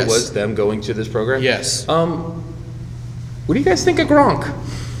 Corona Yes. was them going to this program? Yes. What do you guys think of Gronk?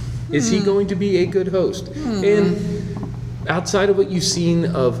 Is he going to be a good host? And outside of what you've seen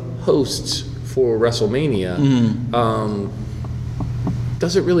of hosts for WrestleMania,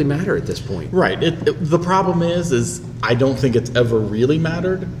 does it really matter at this point? Right. The problem is I don't think it's ever really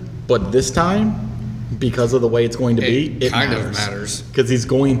mattered, but this time, because of the way it's going to be, It kind of matters. Because he's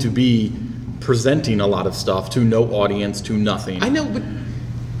going to be presenting a lot of stuff to no audience, to nothing. I know, but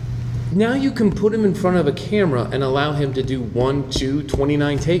now you can put him in front of a camera and allow him to do 1, 2,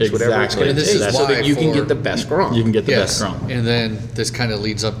 29 takes, whatever it's Exactly. going And to this take, is so why that you can for- get the best Gronk. You can get the Yes. best Gronk. And then this kind of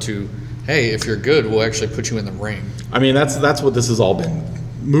leads up to, hey, if you're good, we'll actually put you in the ring. I mean, that's what this has all been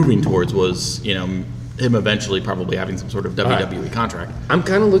moving towards was, him eventually probably having some sort of WWE contract. I'm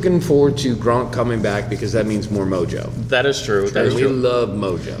kind of looking forward to Gronk coming back because that means more mojo. That is true. That And is we true. love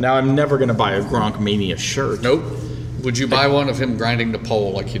mojo. Now, I'm never going to buy a Gronk Mania shirt. Nope. Would you buy one of him grinding the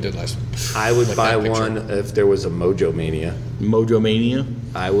pole like you did last week? I would Like buy that picture. one if there was a Mojo Mania. Mojo Mania.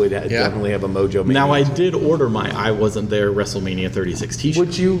 I would definitely have a Mojo Mania. Now, I did order my I Wasn't There WrestleMania 36 t-shirt.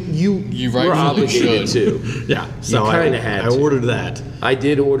 Which you You were rightfully obligated should. to. Yeah, so kinda had I to. ordered that. I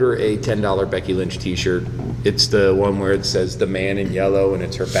did order a $10 Becky Lynch t-shirt. It's the one where it says the man in yellow and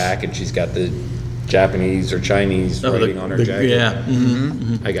it's her back and she's got the Japanese or Chinese writing on her jacket. Yeah.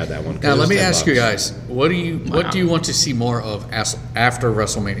 mhm. I got that one. 'cause Now it was let me $10. ask you guys, what do you want to see more of after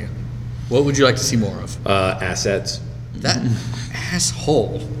WrestleMania? What would you like to see more of? Assets. That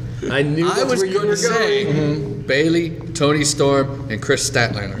asshole. I knew I that's was where you going were to say going. Bailey, Tony Storm, and Chris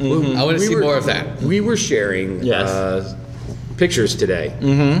Statlander. I want to see more of that. We were sharing Yes. pictures today,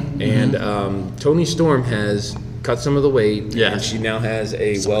 and Tony Storm has cut some of the weight, Yeah. and she now has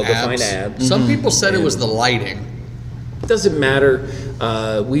a well-defined Abs. ab. Some people said it was the lighting. Doesn't matter.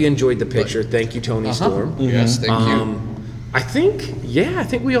 We enjoyed the picture. Thank you, Tony Storm. Yes, thank you. I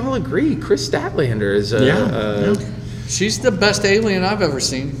think we all agree. Chris Statlander is Yeah. She's the best alien I've ever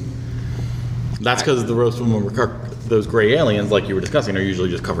seen. That's because the roast women were those gray aliens, like you were discussing, are usually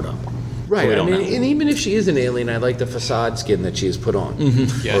just covered up. right. we I don't mean, know. and even if she is an alien, I like the facade skin that she has put on.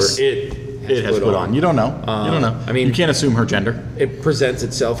 Yes. Or It has put on. You don't know. You don't know. I mean- you can't assume her gender. It presents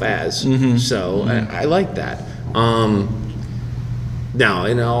itself as. So I like that. Now,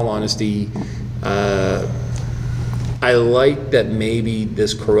 in all honesty, I like that maybe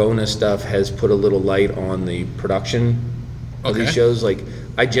this Corona stuff has put a little light on the production of these Okay. shows. Like,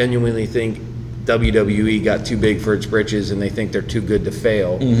 I genuinely think WWE got too big for its britches and they think they're too good to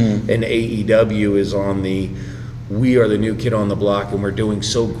fail. And AEW is on the, we are the new kid on the block and we're doing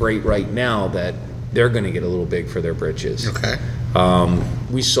so great right now that they're going to get a little big for their britches. Okay.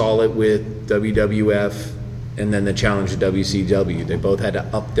 We saw it with WWF and then the challenge of WCW. They both had to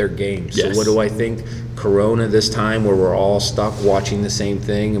up their game. Yes. So what do I think? Corona this time where we're all stuck watching the same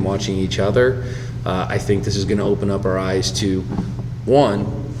thing and watching each other. I think this is going to open up our eyes to, one,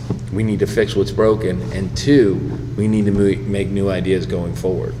 we need to fix what's broken, and two, we need to make new ideas going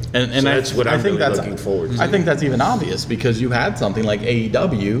forward. And So that's what I I'm think really that's looking forward to. I think that's even obvious because you had something like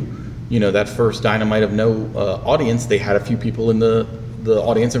AEW, that first Dynamite of no audience. They had a few people in the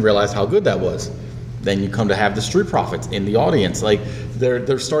audience and realized how good that was. Then you come to have the Street Profits in the audience. Like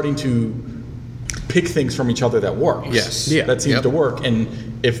they're starting to pick things from each other that works. Yes. Yeah. That seems Yep. to work. And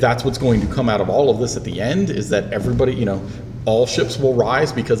if that's what's going to come out of all of this at the end, is that everybody, all ships will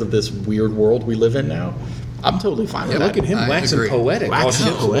rise because of this weird world we live in now. I'm totally fine with that. Look at him I waxing agree. poetic. All Waxing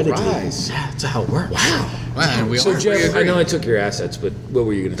ships will poetically. rise. Yeah, that's how it works. Wow, we So all Jeff, agree. I know I took your assets, but what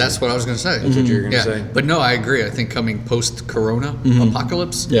were you going to say? That's what I was going to say. That's what you were gonna yeah. say? But no, I agree. I think coming post-Corona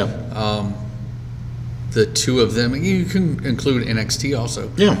apocalypse, Yeah. the two of them, you can include NXT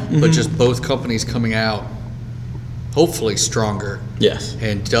also. Yeah. But just both companies coming out, hopefully stronger. Yes.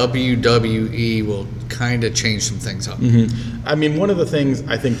 And WWE will kind of change some things up. I mean, one of the things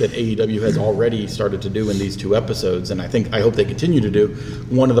I think that AEW has already started to do in these 2 episodes, and I hope they continue to do,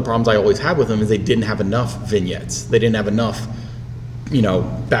 one of the problems I always had with them is they didn't have enough vignettes. They didn't have enough,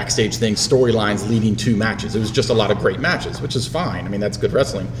 backstage things, storylines leading to matches. It was just a lot of great matches, which is fine. I mean, that's good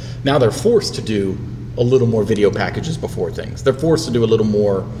wrestling. Now they're forced to do a little more video packages before things. They're forced to do a little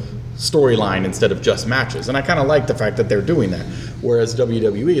more storyline instead of just matches. And I kind of like the fact that they're doing that. Whereas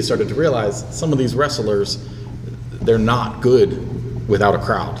WWE has started to realize some of these wrestlers, they're not good without a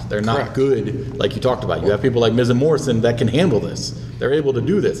crowd. They're not good, like you talked about. You have people like Miz and Morrison that can handle this. They're able to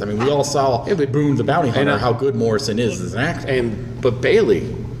do this. I mean, we all saw Boone the Bounty Hunter, how good Morrison is as an actor. But Bailey,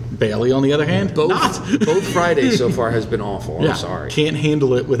 Bailey, on the other hand, both Fridays so far has been awful. I'm Yeah, sorry. can't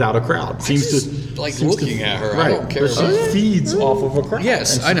handle it without a crowd. Seems Just, to like, seems to- looking at her, I right, don't care but she about it. feeds off of a crowd.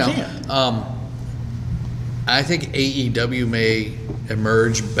 Yes, and she I know. can't. I think AEW may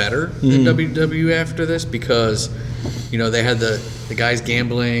emerge better than WWE after this because, they had the guys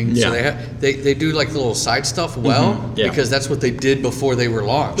gambling. Yeah. So they do like the little side stuff well Yeah. because that's what they did before they were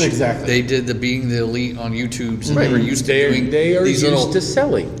launched. Exactly. They did the being the elite on YouTube. So they were used to doing They are these used little to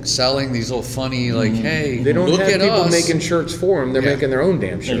selling. selling these little funny like, hey, They don't look have at people us. making shirts for them. They're Yeah. making their own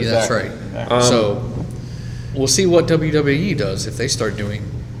damn shirts. Yeah, that's right. So we'll see what WWE does if they start doing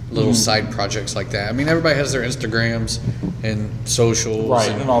little side projects like that. I mean, everybody has their Instagrams and socials, Right,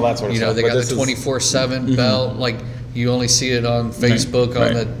 and all that sort of you know, stuff, they but got this the is- 24/7 belt. Like you only see it on Facebook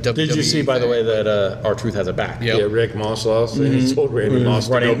on the WWE. Did you see, by the thing. way, that R-Truth has a back? Yep. Yeah, Rick Moss lost, and he told Randy Moss to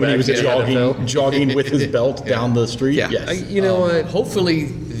go Running when he back was to the NFL. jogging with his belt down the street. Yeah. Yes. You know what? Hopefully,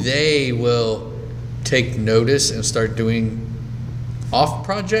 they will take notice and start doing off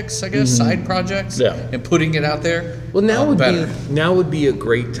projects, I guess, side projects, Yeah. and putting it out there. Well, better. now would be a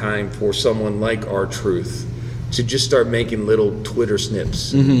great time for someone like R-Truth to just start making little Twitter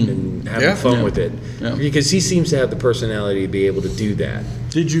snips and having Yeah. fun Yeah. with it, Yeah. because he seems to have the personality to be able to do that.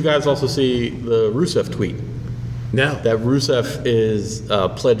 Did you guys also see the Rusev tweet? No, That Rusev is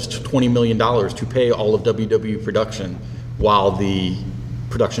pledged $20 million to pay all of WWE production while the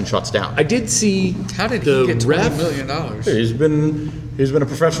production shuts down. I did see. How did the he get $20 ref? million? He's been a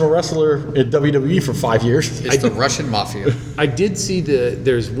professional wrestler at WWE for 5 years. It's the Russian mafia. I did see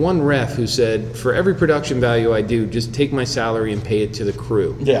there's one ref who said, for every production value I do, just take my salary and pay it to the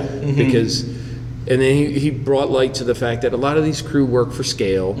crew. Yeah. Because, and then he brought light to the fact that a lot of these crew work for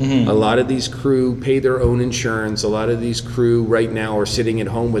scale. A lot of these crew pay their own insurance. A lot of these crew right now are sitting at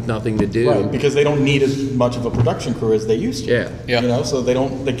home with nothing to do. Right, because they don't need as much of a production crew as they used to. Yeah. Yeah. You know, so they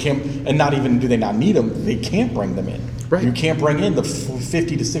can't, and not even do they not need them, they can't bring them in. Right. You can't bring in the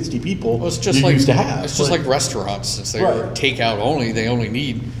 50 to 60 people Well, it's just you like used to have. It's just like restaurants. Since they're Right. takeout only, they only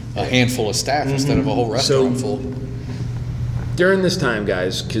need a handful of staff instead of a whole restaurant full. During this time,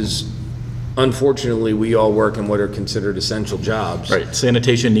 guys, because unfortunately we all work in what are considered essential jobs. Right,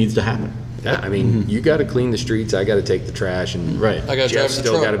 sanitation needs to happen. Yeah, I mean, you got to clean the streets. I got to take the trash, and Right. I gotta Jeff drive the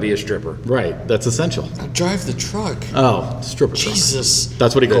still truck. got to be a stripper. Right, that's essential. Drive the truck. Oh, stripper truck. Jesus.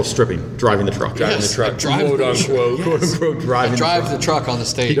 That's what he calls stripping, driving the truck. Driving Yes, the truck, I drive quote the unquote. truck. Quote unquote driving Drive the the truck on the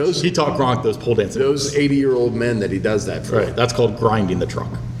stage. truck. He taught Gronk those pole dancing. Those 80-year-old men that he does that for. Right, that's called grinding the truck.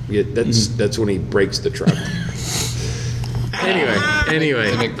 Yeah, that's when he breaks the truck.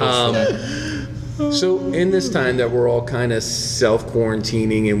 anyway. They make posts for that. So in this time that we're all kind of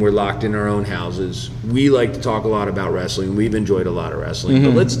self-quarantining and we're locked in our own houses, we like to talk a lot about wrestling. We've enjoyed a lot of wrestling.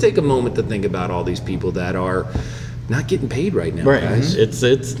 But let's take a moment to think about all these people that are not getting paid right now, guys. It's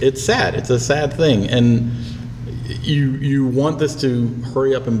sad. It's a sad thing, and you want this to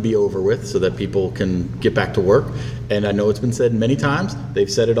hurry up and be over with so that people can get back to work. And I know it's been said many times. They've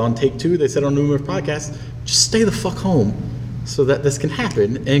said it on Take Two. They said it on numerous podcasts. Just stay the fuck home so that this can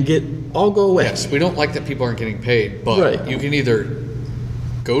happen and all go away. Yes, we don't like that people aren't getting paid, but Right. you can either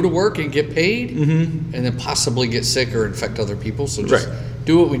go to work and get paid and then possibly get sick or infect other people. So just Right.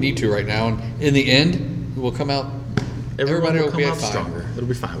 do what we need to right now. And in the end, we'll come out, Everyone everybody will come be out fine. stronger. It'll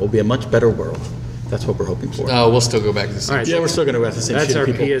be fine. We'll be a much better world. That's what we're hoping for. We'll still go back to the same. All right, Yeah, we're still going to have the same that's shit our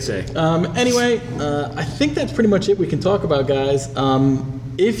people. PSA. Anyway, I think that's pretty much it we can talk about, guys.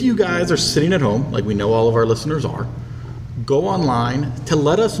 If you guys are sitting at home, like we know all of our listeners are, go online to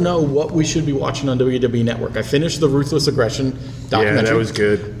let us know what we should be watching on WWE Network. I finished the Ruthless Aggression documentary. that was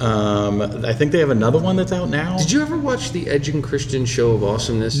good. I think they have another one that's out now. Did you ever watch the Edge and Christian Show of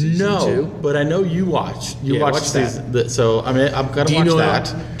Awesomeness season No, 2? but I know you watched. You Yeah, watched watch that. so I mean, I'm gonna Do you watch know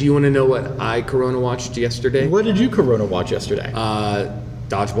that. Do you want to know what I Corona watched yesterday? What did you Corona watch yesterday?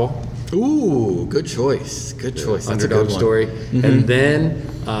 Dodgeball. Ooh, good choice. Good choice. That's a Underdog good one. story. And then,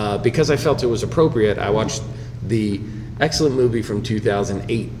 because I felt it was appropriate, I watched the excellent movie from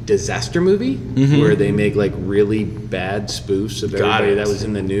 2008, Disaster Movie, where they make like really bad spoofs of Got everybody it. that was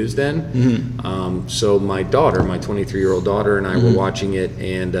in the news then. So my daughter, my 23-year-old daughter, and I were watching it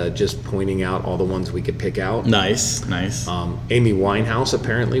and just pointing out all the ones we could pick out. Nice, nice. Amy Winehouse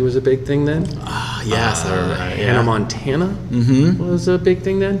apparently was a big thing then. Yes, I remember. Hannah Montana was a big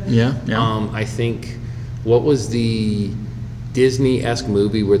thing then. Yeah, yeah. I think, what was the Disney-esque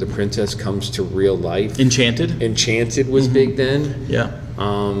movie where the princess comes to real life? Enchanted. Enchanted was big then. Yeah.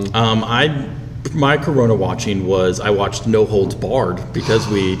 My Corona watching was I watched No Holds Barred because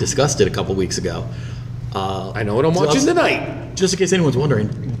we discussed it a couple weeks ago. I know what I'm watching tonight. Just in case anyone's wondering,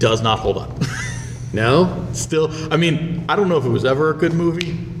 does not hold up. No? Still, I mean, I don't know if it was ever a good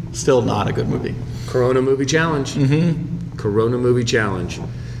movie. Still not a good movie. Corona Movie Challenge. Corona Movie Challenge.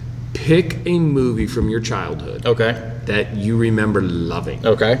 Pick a movie from your childhood Okay. that you remember loving.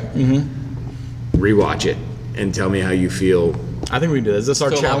 Okay. Rewatch it and tell me how you feel. I think we can do this. Is this our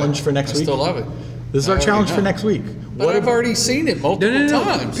Still love challenge it. for next I week? still love it. This is our I already challenge for know. next week. But I've already seen it multiple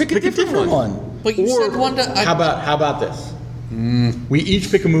times. Pick Pick a different one. But you said one to. How about this? We each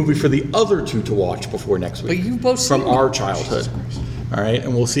pick a movie for the other two to watch before next week. But you've both from seen our them. childhood. All right,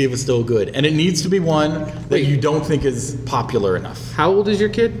 and we'll see if it's still good. And it needs to be one that you don't think is popular enough. How old is your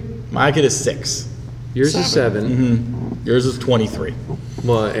kid? My kid is 6. Yours is 7. Yours is 23.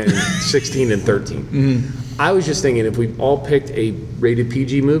 Well, and 16 and 13. Mm-hmm. I was just thinking if we all picked a rated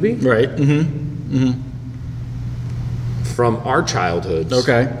PG movie Right. Mm-hmm. from our childhoods.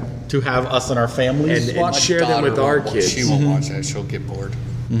 Okay. To have us and our families And watch. share them with Daughter our won't watch- kids. She won't watch that. She'll get bored.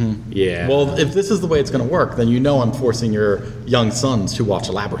 Yeah. Well, if this is the way it's going to work, then you know I'm forcing your young sons to watch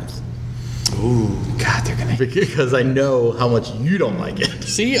Labyrinth. God, they're gonna. Because I know how much you don't like it.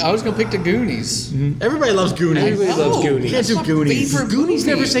 See, I was gonna pick the Goonies. Everybody loves Goonies. Everybody loves No, Goonies. You can't do that's my Goonies. favorite Goonies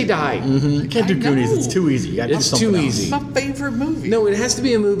movie. never say die. You can't do I Goonies. know. It's too easy. You gotta It's do something too else. easy. My favorite movie. No, it has to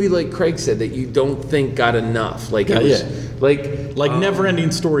be a movie like Craig said that you don't think got enough. Like it Yeah, was yeah. like Like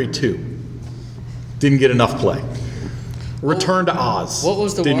Neverending Story 2. Didn't get enough play. Return to Oz. What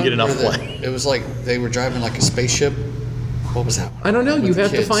was the Didn't one get enough where play. it was like they were driving like a spaceship? What was that one? I don't know. You With the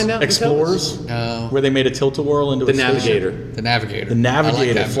have to kids. find out. and tell us. Explorers. No. Where they made a tilt-a-whirl into The a spaceship. Navigator. The Navigator. The Navigator. I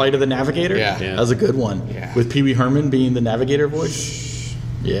like that Flight of the Navigator. Yeah. Yeah. That was a good one. Yeah. With Pee Wee Herman being the Navigator voice.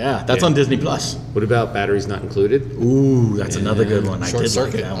 Yeah, that's Yeah. on Disney Plus. What about Batteries Not Included? Ooh, that's another good one. Short I did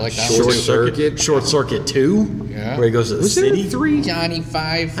Circuit. like that I one. like that Short one too. Circuit. Short Circuit 2. Yeah. Where he goes to the Was there city. a 3? Johnny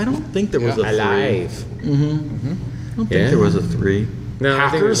Five. I don't think there was a 3. Alive. I don't think Yeah. there was a 3. No, I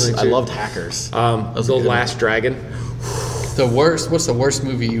think it was Hackers. like I 2. loved Hackers. The was a good Last Dragon. The worst. What's the worst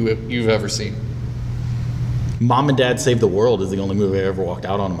movie you've ever seen? Mom and Dad Save the World is the only movie I ever walked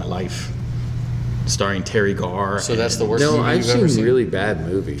out on in my life. Starring Terry Garr. So that's the worst No, movie I've you've ever seen seen. really bad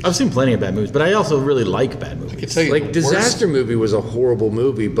movies. I've seen plenty of bad movies, but I also really like bad I can movies. tell you Like the worst- Disaster Movie was a horrible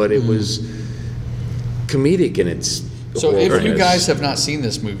movie, but it was comedic in its. So if you horribleness. guys have not seen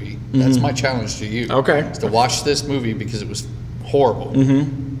this movie, that's my challenge to you. Okay. Is to watch this movie because it was horrible.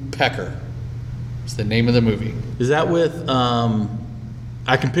 Pecker. It's the name of the movie. Is that with?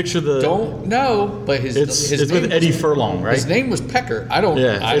 I can picture the. Don't know, but his It's name with Eddie was, Furlong, right? His name was Pecker. I don't.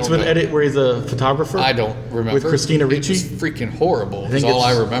 Yeah, I it's don't with know. Eddie, where he's a photographer. I don't remember. With Christina Ricci. It was freaking horrible. Is think all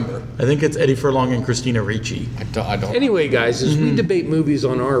I it's- remember. I think it's Eddie Furlong and Christina Ricci. I don't. Anyway, guys, as we debate movies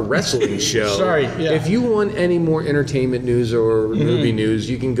on our wrestling show, Sorry, yeah. if you want any more entertainment news or movie news,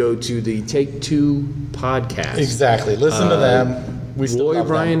 you can go to the Take Two podcast. Exactly. Listen to them. We still Roy, love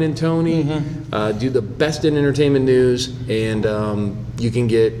Brian, them. and Tony do the best in entertainment news, and you can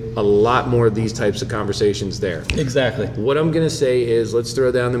get a lot more of these types of conversations there. Exactly. What I'm going to say is let's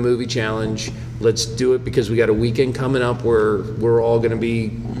throw down the movie challenge. Let's do it because we got a weekend coming up where we're all going to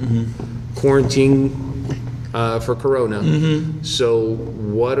be quarantined for Corona. So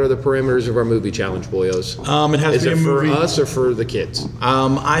what are the parameters of our movie challenge, boyos? It has Is to it be a for movie. us or for the kids?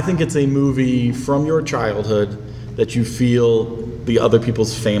 I think it's a movie from your childhood that you feel the other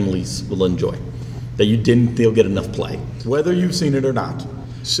people's families will enjoy, that you didn't feel get enough play, whether you've seen it or not.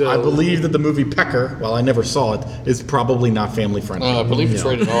 So- I believe that the movie Pecker, while I never saw it, is probably not family friendly. I believe it's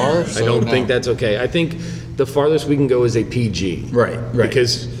rated R. I so don't no. think that's okay. I think the farthest we can go is a PG. Right.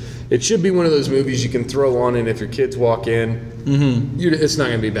 Because it should be one of those movies you can throw on, and if your kids walk in, it's not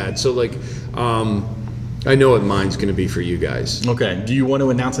going to be bad. So, like, I know what mine's going to be for you guys. Okay. Do you want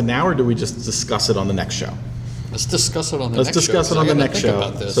to announce it now, or do we just discuss it on the next show? Let's discuss it on the Let's next discuss show. it on the 'cause I next gotta show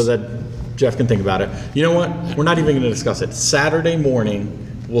think about this. so that Jeff can think about it. You know what? We're not even going to discuss it. Saturday morning,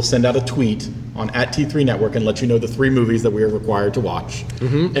 we'll send out a tweet on @T3 Network and let you know the 3 movies that we are required to watch.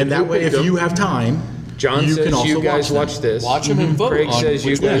 And that way, if you have time, John you says can also you guys watch watch them. this. Watch them and vote Craig on says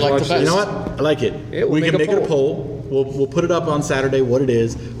you which one guys you like watch the best. this. You know what? I like it. Yeah, we'll we make can a make it a poll. poll. We'll put it up on Saturday, what it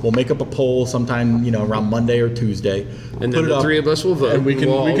is. We'll make up a poll sometime, around Monday or Tuesday. And Put then it the up, 3 of us will vote. and we can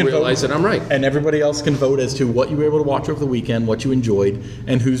we'll all vote. realize that I'm right. And everybody else can vote as to what you were able to watch over the weekend, what you enjoyed,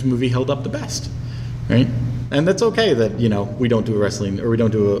 and whose movie held up the best. Right? And that's okay that, we don't do wrestling, or we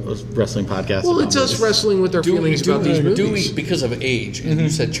don't do a wrestling podcast. Well, about it's us movies. wrestling with our feelings about these movies. Do we, because of age, and you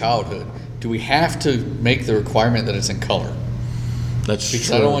said childhood, do we have to make the requirement that it's in color? That's Because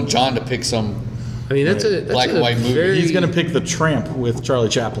true. I don't want John to pick some. I mean, that's a Black and white movie. very, He's going to pick The Tramp with Charlie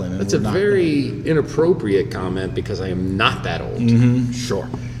Chaplin. And That's a we're not very inappropriate comment because I am not that old. gonna- Sure.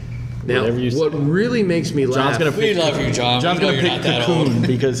 Now, Whatever you what say. really makes me John's laugh... gonna We love you, John. John's We know going to you're pick not that old. Cocoon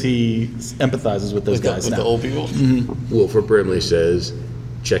because he empathizes with those With, the, guys with now. the old people. Wilford Brimley says,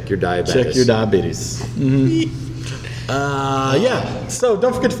 check your diabetes. Check your diabetes. Yeah. So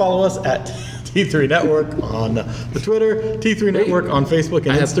don't forget to follow us at T3 Network on the Twitter, T3 Network on Facebook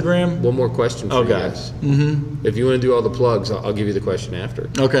and I have Instagram. One more question for Oh, you God. guys. If you want to do all the plugs, I'll give you the question after.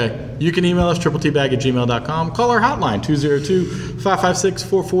 Okay. You can email us tripletbag@gmail.com. Call our hotline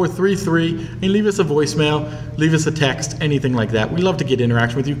 202-556-4433 and leave us a voicemail, leave us a text, anything like that. We love to get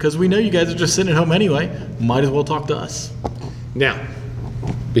interaction with you because we know you guys are just sitting at home anyway. Might as well talk to us. Now,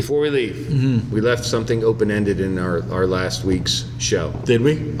 Before we leave, we left something open-ended in our last week's show. Did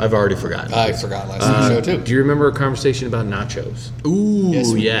we? I've already forgotten. I forgot last week's show too. Do you remember a conversation about nachos? Ooh,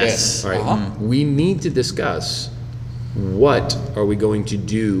 Yes, yes. All right. We need to discuss what are we going to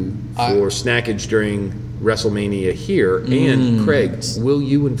do for snackage during WrestleMania here. And Craig, will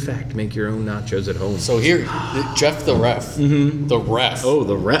you in fact make your own nachos at home? So here, Jeff the ref, the ref Oh,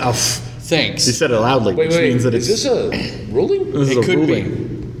 the ref. thinks He said it loudly, which means that is it's this a ruling? this is it a could ruling.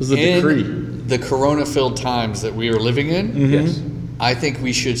 This is a in decree. the corona-filled times that we are living in. Yes. I think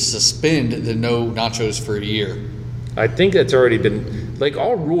we should suspend the no nachos for a year. I think that's already been, like,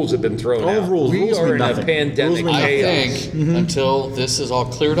 all rules have been thrown out. rules We are mean in nothing. a pandemic Rules mean I chaos. think until this is all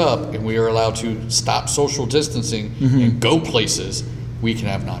cleared up and we are allowed to stop social distancing and go places, we can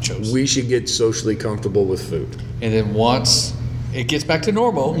have nachos. We should get socially comfortable with food. And then once it gets back to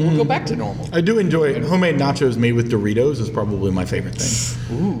normal, we'll go back to normal. I do enjoy it. Homemade nachos made with Doritos is probably my favorite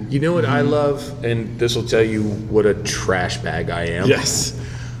thing. You know what I love? And this will tell you what a trash bag I am. Yes.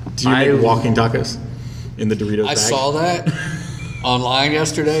 Do you I- make walking tacos in the Doritos I bag? saw that online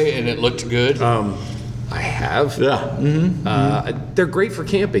yesterday and it looked good. I have. Yeah. They're great for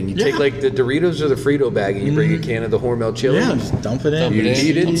camping. You take Yeah. like the Doritos or the Frito bag and you bring a can of the Hormel chili. Yeah, just dump it in. Dump You it in.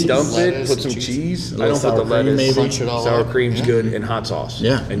 eat it, Put some dump it, lettuce put and some cheese. cheese. I Little don't put the sour cream, lettuce. maybe. Crunch it all Sour up. cream's Yeah. good and hot sauce.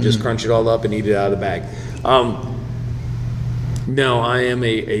 Yeah. And just crunch it all up and eat it out of the bag. No, I am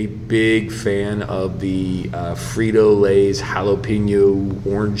a big fan of the Frito-Lay's jalapeno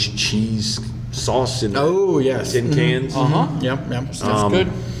orange cheese sauce in Oh, yes. tin cans. Yep, yep. That's good.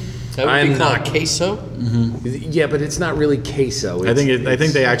 That would I'm be called not- queso. Yeah, but it's not really queso. I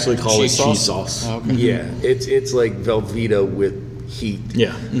think they actually call Cheese it cheese sauce? sauce. Oh, okay. Yeah, it's like Velveeta with heat.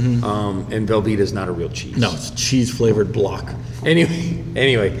 Yeah. And Velveeta's not a real cheese. No, it's cheese flavored block.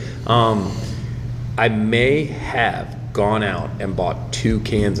 Anyway, I may have gone out and bought 2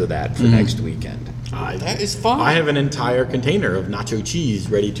 cans of that for next weekend. That is fine. I have an entire container of nacho cheese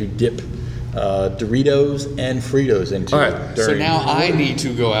ready to dip Doritos and Fritos into. All right, So during- now I need to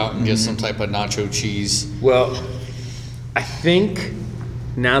go out and get some type of nacho cheese. Well, I think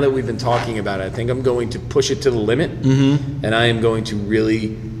now that we've been talking about it, I think I'm going to push it to the limit, and I am going to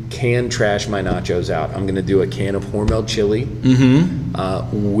really can trash my nachos out. I'm going to do a can of Hormel chili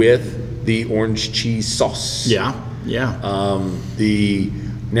with the orange cheese sauce. Yeah, yeah.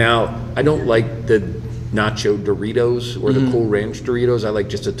 Now I don't like the nacho Doritos or the Cool Ranch Doritos. I like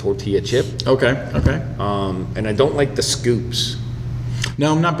just a tortilla chip. Okay, okay. And I don't like the scoops.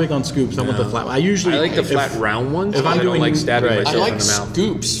 No, I'm not big on scoops. I'm with the flat. I usually I like the if- flat round ones. if I'm I don't doing- like stabbing right. I myself like in the mouth.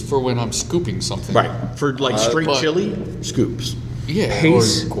 scoops for when I'm scooping something. Right for like straight but- chili scoops. Yeah,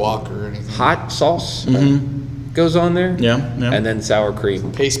 Pace- or guac or anything. Hot sauce goes on there. Yeah, yeah. And then sour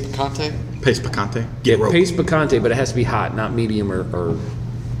cream. Paste picante. Paste picante. Get rope. Paste picante, but it has to be hot, not medium or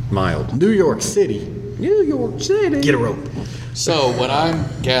mild. New York City. New York City. Get a rope. So what I'm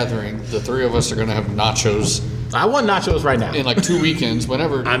gathering, the three of us are going to have nachos I want nachos right now. in like 2 weekends,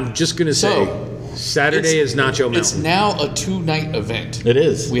 whenever. I'm just gonna say, So, Saturday is Nacho It's Mountain. now a 2-night event. It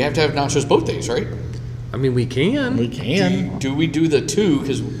is. We have to have nachos both days, right? I mean, we can. We can. Do we do the 2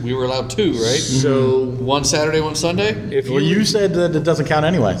 because we were allowed 2, right? So One Saturday, one Sunday. if Well, you said that it doesn't count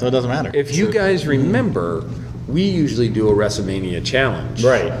anyway, so it doesn't matter. if you guys remember, we usually do a WrestleMania challenge.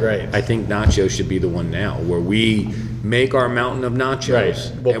 Right, right. I think Nacho should be the one now, where we make our mountain of nachos.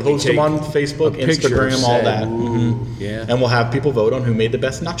 Right. We'll and we post them take on Facebook, a picture, Instagram, all say, that. Yeah. And we'll have people vote on who made the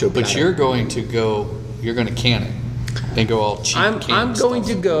best nacho But platter. you're going to can it and go all cheap. I'm canned going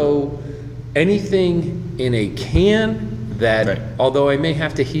stuff. to go anything in a can that, Right. although I may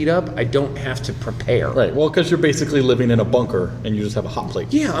have to heat up, I don't have to prepare. Right. Well, because you're basically living in a bunker and you just have a hot plate.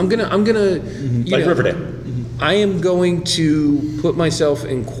 Yeah, I'm gonna, you Like know, Riverdale. I am going to put myself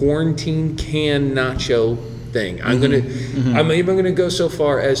in quarantine can nacho thing. I'm even gonna go so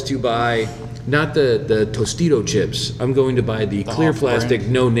far as to buy not the Tostito chips. I'm going to buy the clear off-brand. plastic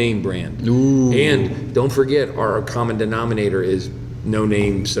no name brand. And don't forget, our common denominator is no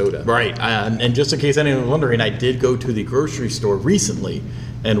name soda. Right. And just in case anyone was wondering, I did go to the grocery store recently,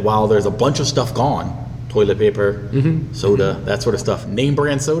 and while there's a bunch of stuff gone, toilet paper, soda, that sort of stuff, name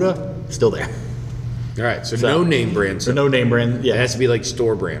brand soda, still there. All right, so no name brand So soda. no name brand, It yeah. has to be like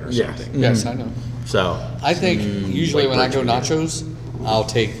store brand or Yeah. something. Yes, I know. So, I think usually when I go nachos, I'll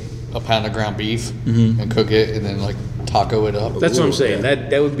take a pound of ground beef and cook it, and then like taco it up. That's what I'm saying.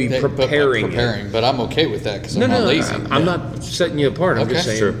 That would be That- but preparing. it. preparing, but I'm okay with that because I'm No, not no, lazy. I'm not setting you apart. I'm just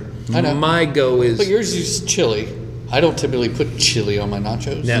Okay. saying. Sure. I know. My go is But yours is chili. I don't typically put chili on my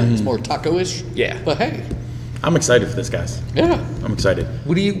nachos. No. It's more taco-ish. Yeah. But hey, I'm excited for this, guys. Yeah. I'm excited.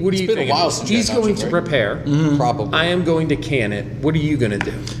 What do you been a think? while since He's you had going nachos, to right? prepare. Probably. I am going to can it. What are you going to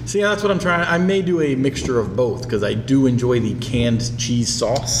do? See, that's what I'm trying. I may do a mixture of both because I do enjoy the canned cheese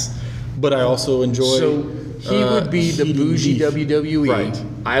sauce, but I also enjoy. So he would be the heating bougie beef. WWE. Right.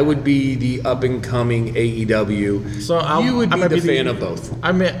 I would be the up and coming AEW. So you would I be might the fan of both.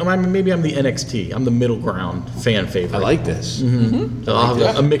 Maybe I'm the NXT. I'm the middle ground fan favorite. I like this. So I'll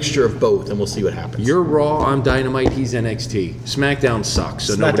have a mixture of both, and we'll see what happens. You're Raw, I'm Dynamite, he's NXT. SmackDown sucks,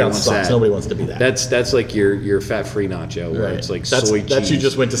 so nobody SmackDown wants sucks. that. Nobody wants to be that. That's like your fat-free nacho, where it's like that's, soy cheese. That's you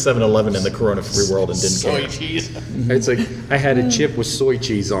just went to 7-Eleven in the Corona-free world and didn't Soy care. cheese. It's like I had a chip with soy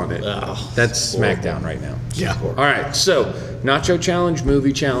cheese on it. Oh, That's SmackDown right now. Yeah. All right, so Nacho Challenge,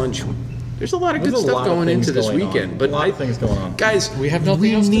 movie challenge. There's a lot of good There's a stuff lot of going things into this going on. weekend, but A lot of things going on. guys, We have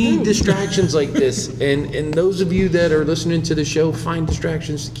nothing else to need do. distractions like this, and those of you that are listening to the show, find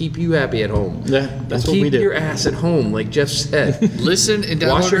distractions to keep you happy at home. Yeah, that's And what we keep do. your ass at home, like Jeff said. Listen and download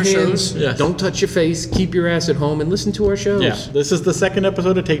Wash your our hands. shows. Yes. Don't touch your face. Keep your ass at home and listen to our shows. Yeah, this is the second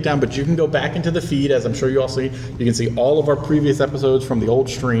episode of Takedown, but you can go back into the feed, as I'm sure you all see. You can see all of our previous episodes from the old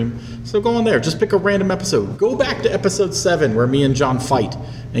stream. So go on there. Just pick a random episode. Go back to episode 7, where me and John fight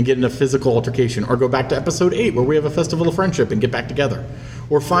and get in a physical altercation. Or go back to episode 8, where we have a festival of friendship and get back together.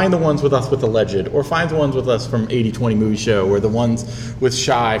 Or find the ones with us with Alleged. Or find the ones with us from 80/20 Movie Show. Or the ones with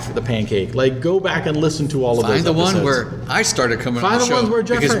Shy for the pancake. Like, go back and listen to all of Find those the episodes. one where I started coming on Find the the show ones where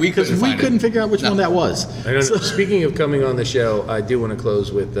Jeff because we couldn't find it. figure out which one that was. I don't know. Speaking of coming on the show, I do want to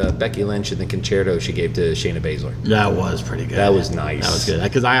close with Becky Lynch and the concerto she gave to Shayna Baszler. That was pretty good. That was nice. That was good.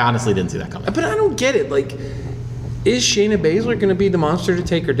 Because I honestly didn't see that coming. But I don't get it. Like, is Shayna Baszler going to be the monster to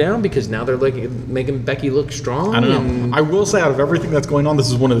take her down? Because now they're like making Becky look strong. I don't and- know. I will say, out of everything that's going on, this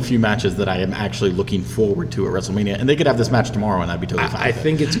is one of the few matches that I am actually looking forward to at WrestleMania. And they could have this match tomorrow, and I'd be totally fine. I with it.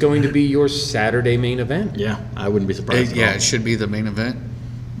 think it's going to be your Saturday main event. Yeah, I wouldn't be surprised. Yeah, at it should be the main event.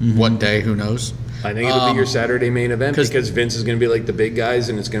 Mm-hmm. One day, who knows? I think it'll be your Saturday main event because Vince is going to be like the big guys,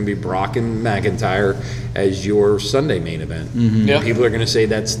 and it's going to be Brock and McIntyre as your Sunday main event. Yeah. And people are going to say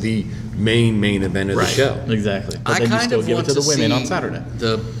that's the main event of the show. all. Exactly. But I then you kind still of give it want to the women see on Saturday.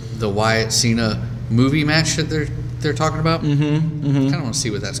 The Wyatt Cena movie match that they're talking about. Kind of want to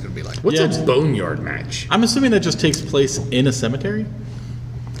see what that's going to be like. What's Yeah. a boneyard match? I'm assuming that just takes place in a cemetery?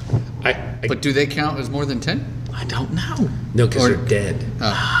 But do they count as more than 10? I don't know. No, because Or- they're dead.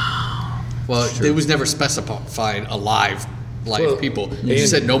 Well, it was never specified live Well, people. and- You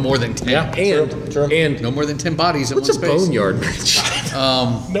said no more than 10. Yeah. True. And No more than 10 bodies in what's one a space. boneyard match?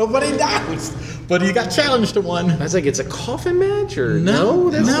 Nobody knows. But you got challenged to one. I was like, it's a coffin match or no?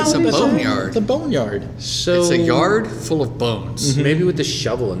 That's no, not it's a what they said. boneyard. It's a boneyard. So It's a yard full of bones. maybe with the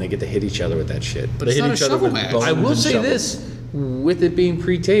shovel, and they get to hit each other with that shit. But They it's hit not a each other shovel with match. bones. I will and say shovels. this: with it being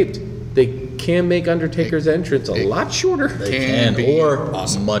pre-taped, they can make Undertaker's entrance a lot shorter. They Can can, be or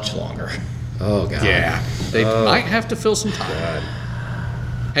awesome. much longer. Oh god. Yeah. They might have to fill some time.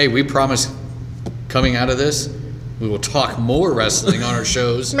 Hey, we promise coming out of this, we will talk more wrestling on our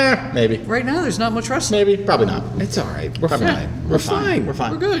shows. Meh, maybe. Right now, there's not much wrestling. Maybe. Probably not. It's all right. We're Probably fine. not. We're fine. We're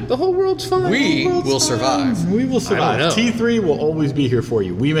fine. We're good. The whole world's fine. We The whole world's will fine. survive. We will survive. know. T3 will always be here for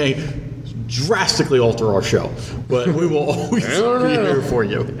you. We may drastically alter our show, but we will always be don't know. here for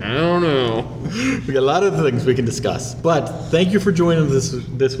you. I don't know. We got a lot of things we can discuss. But thank you for joining us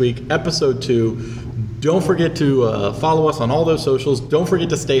this week, episode 2. Don't forget to follow us on all those socials. Don't forget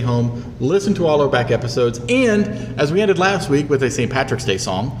to stay home. Listen to all our back episodes. And as we ended last week with a St. Patrick's Day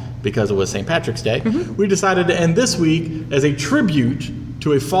song, because it was St. Patrick's Day, we decided to end this week as a tribute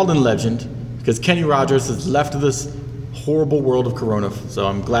to a fallen legend, because Kenny Rogers has left this horrible world of Corona. So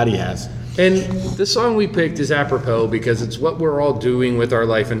I'm glad he has. And the song we picked is apropos because it's what we're all doing with our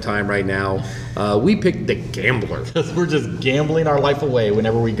life and time right now. We picked The Gambler. Because we're just gambling our life away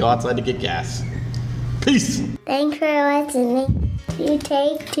whenever we go outside to get gas. Peace. Thanks for listening to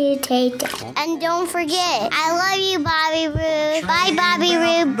Take Down. And don't forget, I love you, Bobby Roode. Bye, Bobby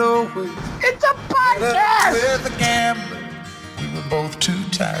Roode. It's a podcast! With a gambler, we were both too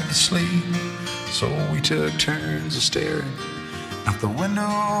tired to sleep, so we took turns of staring out the window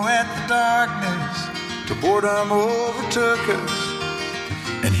at the darkness till boredom overtook us,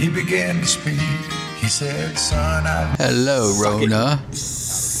 and he began to speak. He said, "Son, I Hello, Rona.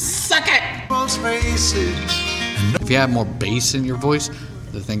 most face it." If you have more bass in your voice,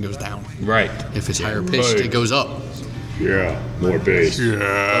 the thing goes down. Right. If it's higher pitched, it goes up. Yeah, more bass. Yeah.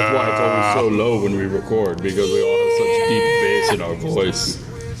 That's why it's always so low when we record, because we all have such deep bass in our voice.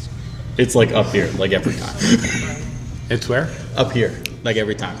 It's like up here, like every time. It's where? Up here, like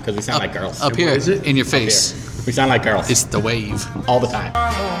every time, because we sound like girls. Up here, in your face. We sound like girls It's the wave. all the time.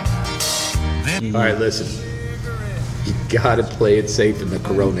 All right, listen. You gotta play it safe in the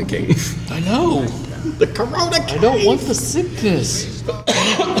Corona cave. I know. The Corona I don't want the sickness.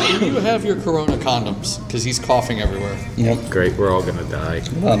 You have your Corona condoms, because he's coughing everywhere. Yep. Great, we're all gonna die.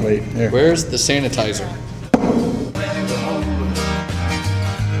 Hold on, wait. Here. Where's the sanitizer? Know when to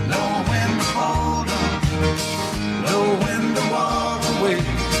hold on, know when to walk away,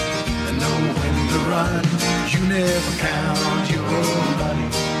 and know when to run. You never count your money.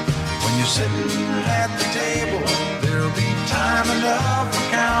 When you're sitting at the table, there'll be time enough for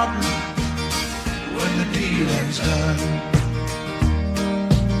counting when the dealing's done.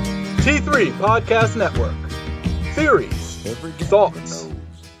 T3 Podcast Network. Theories, thoughts,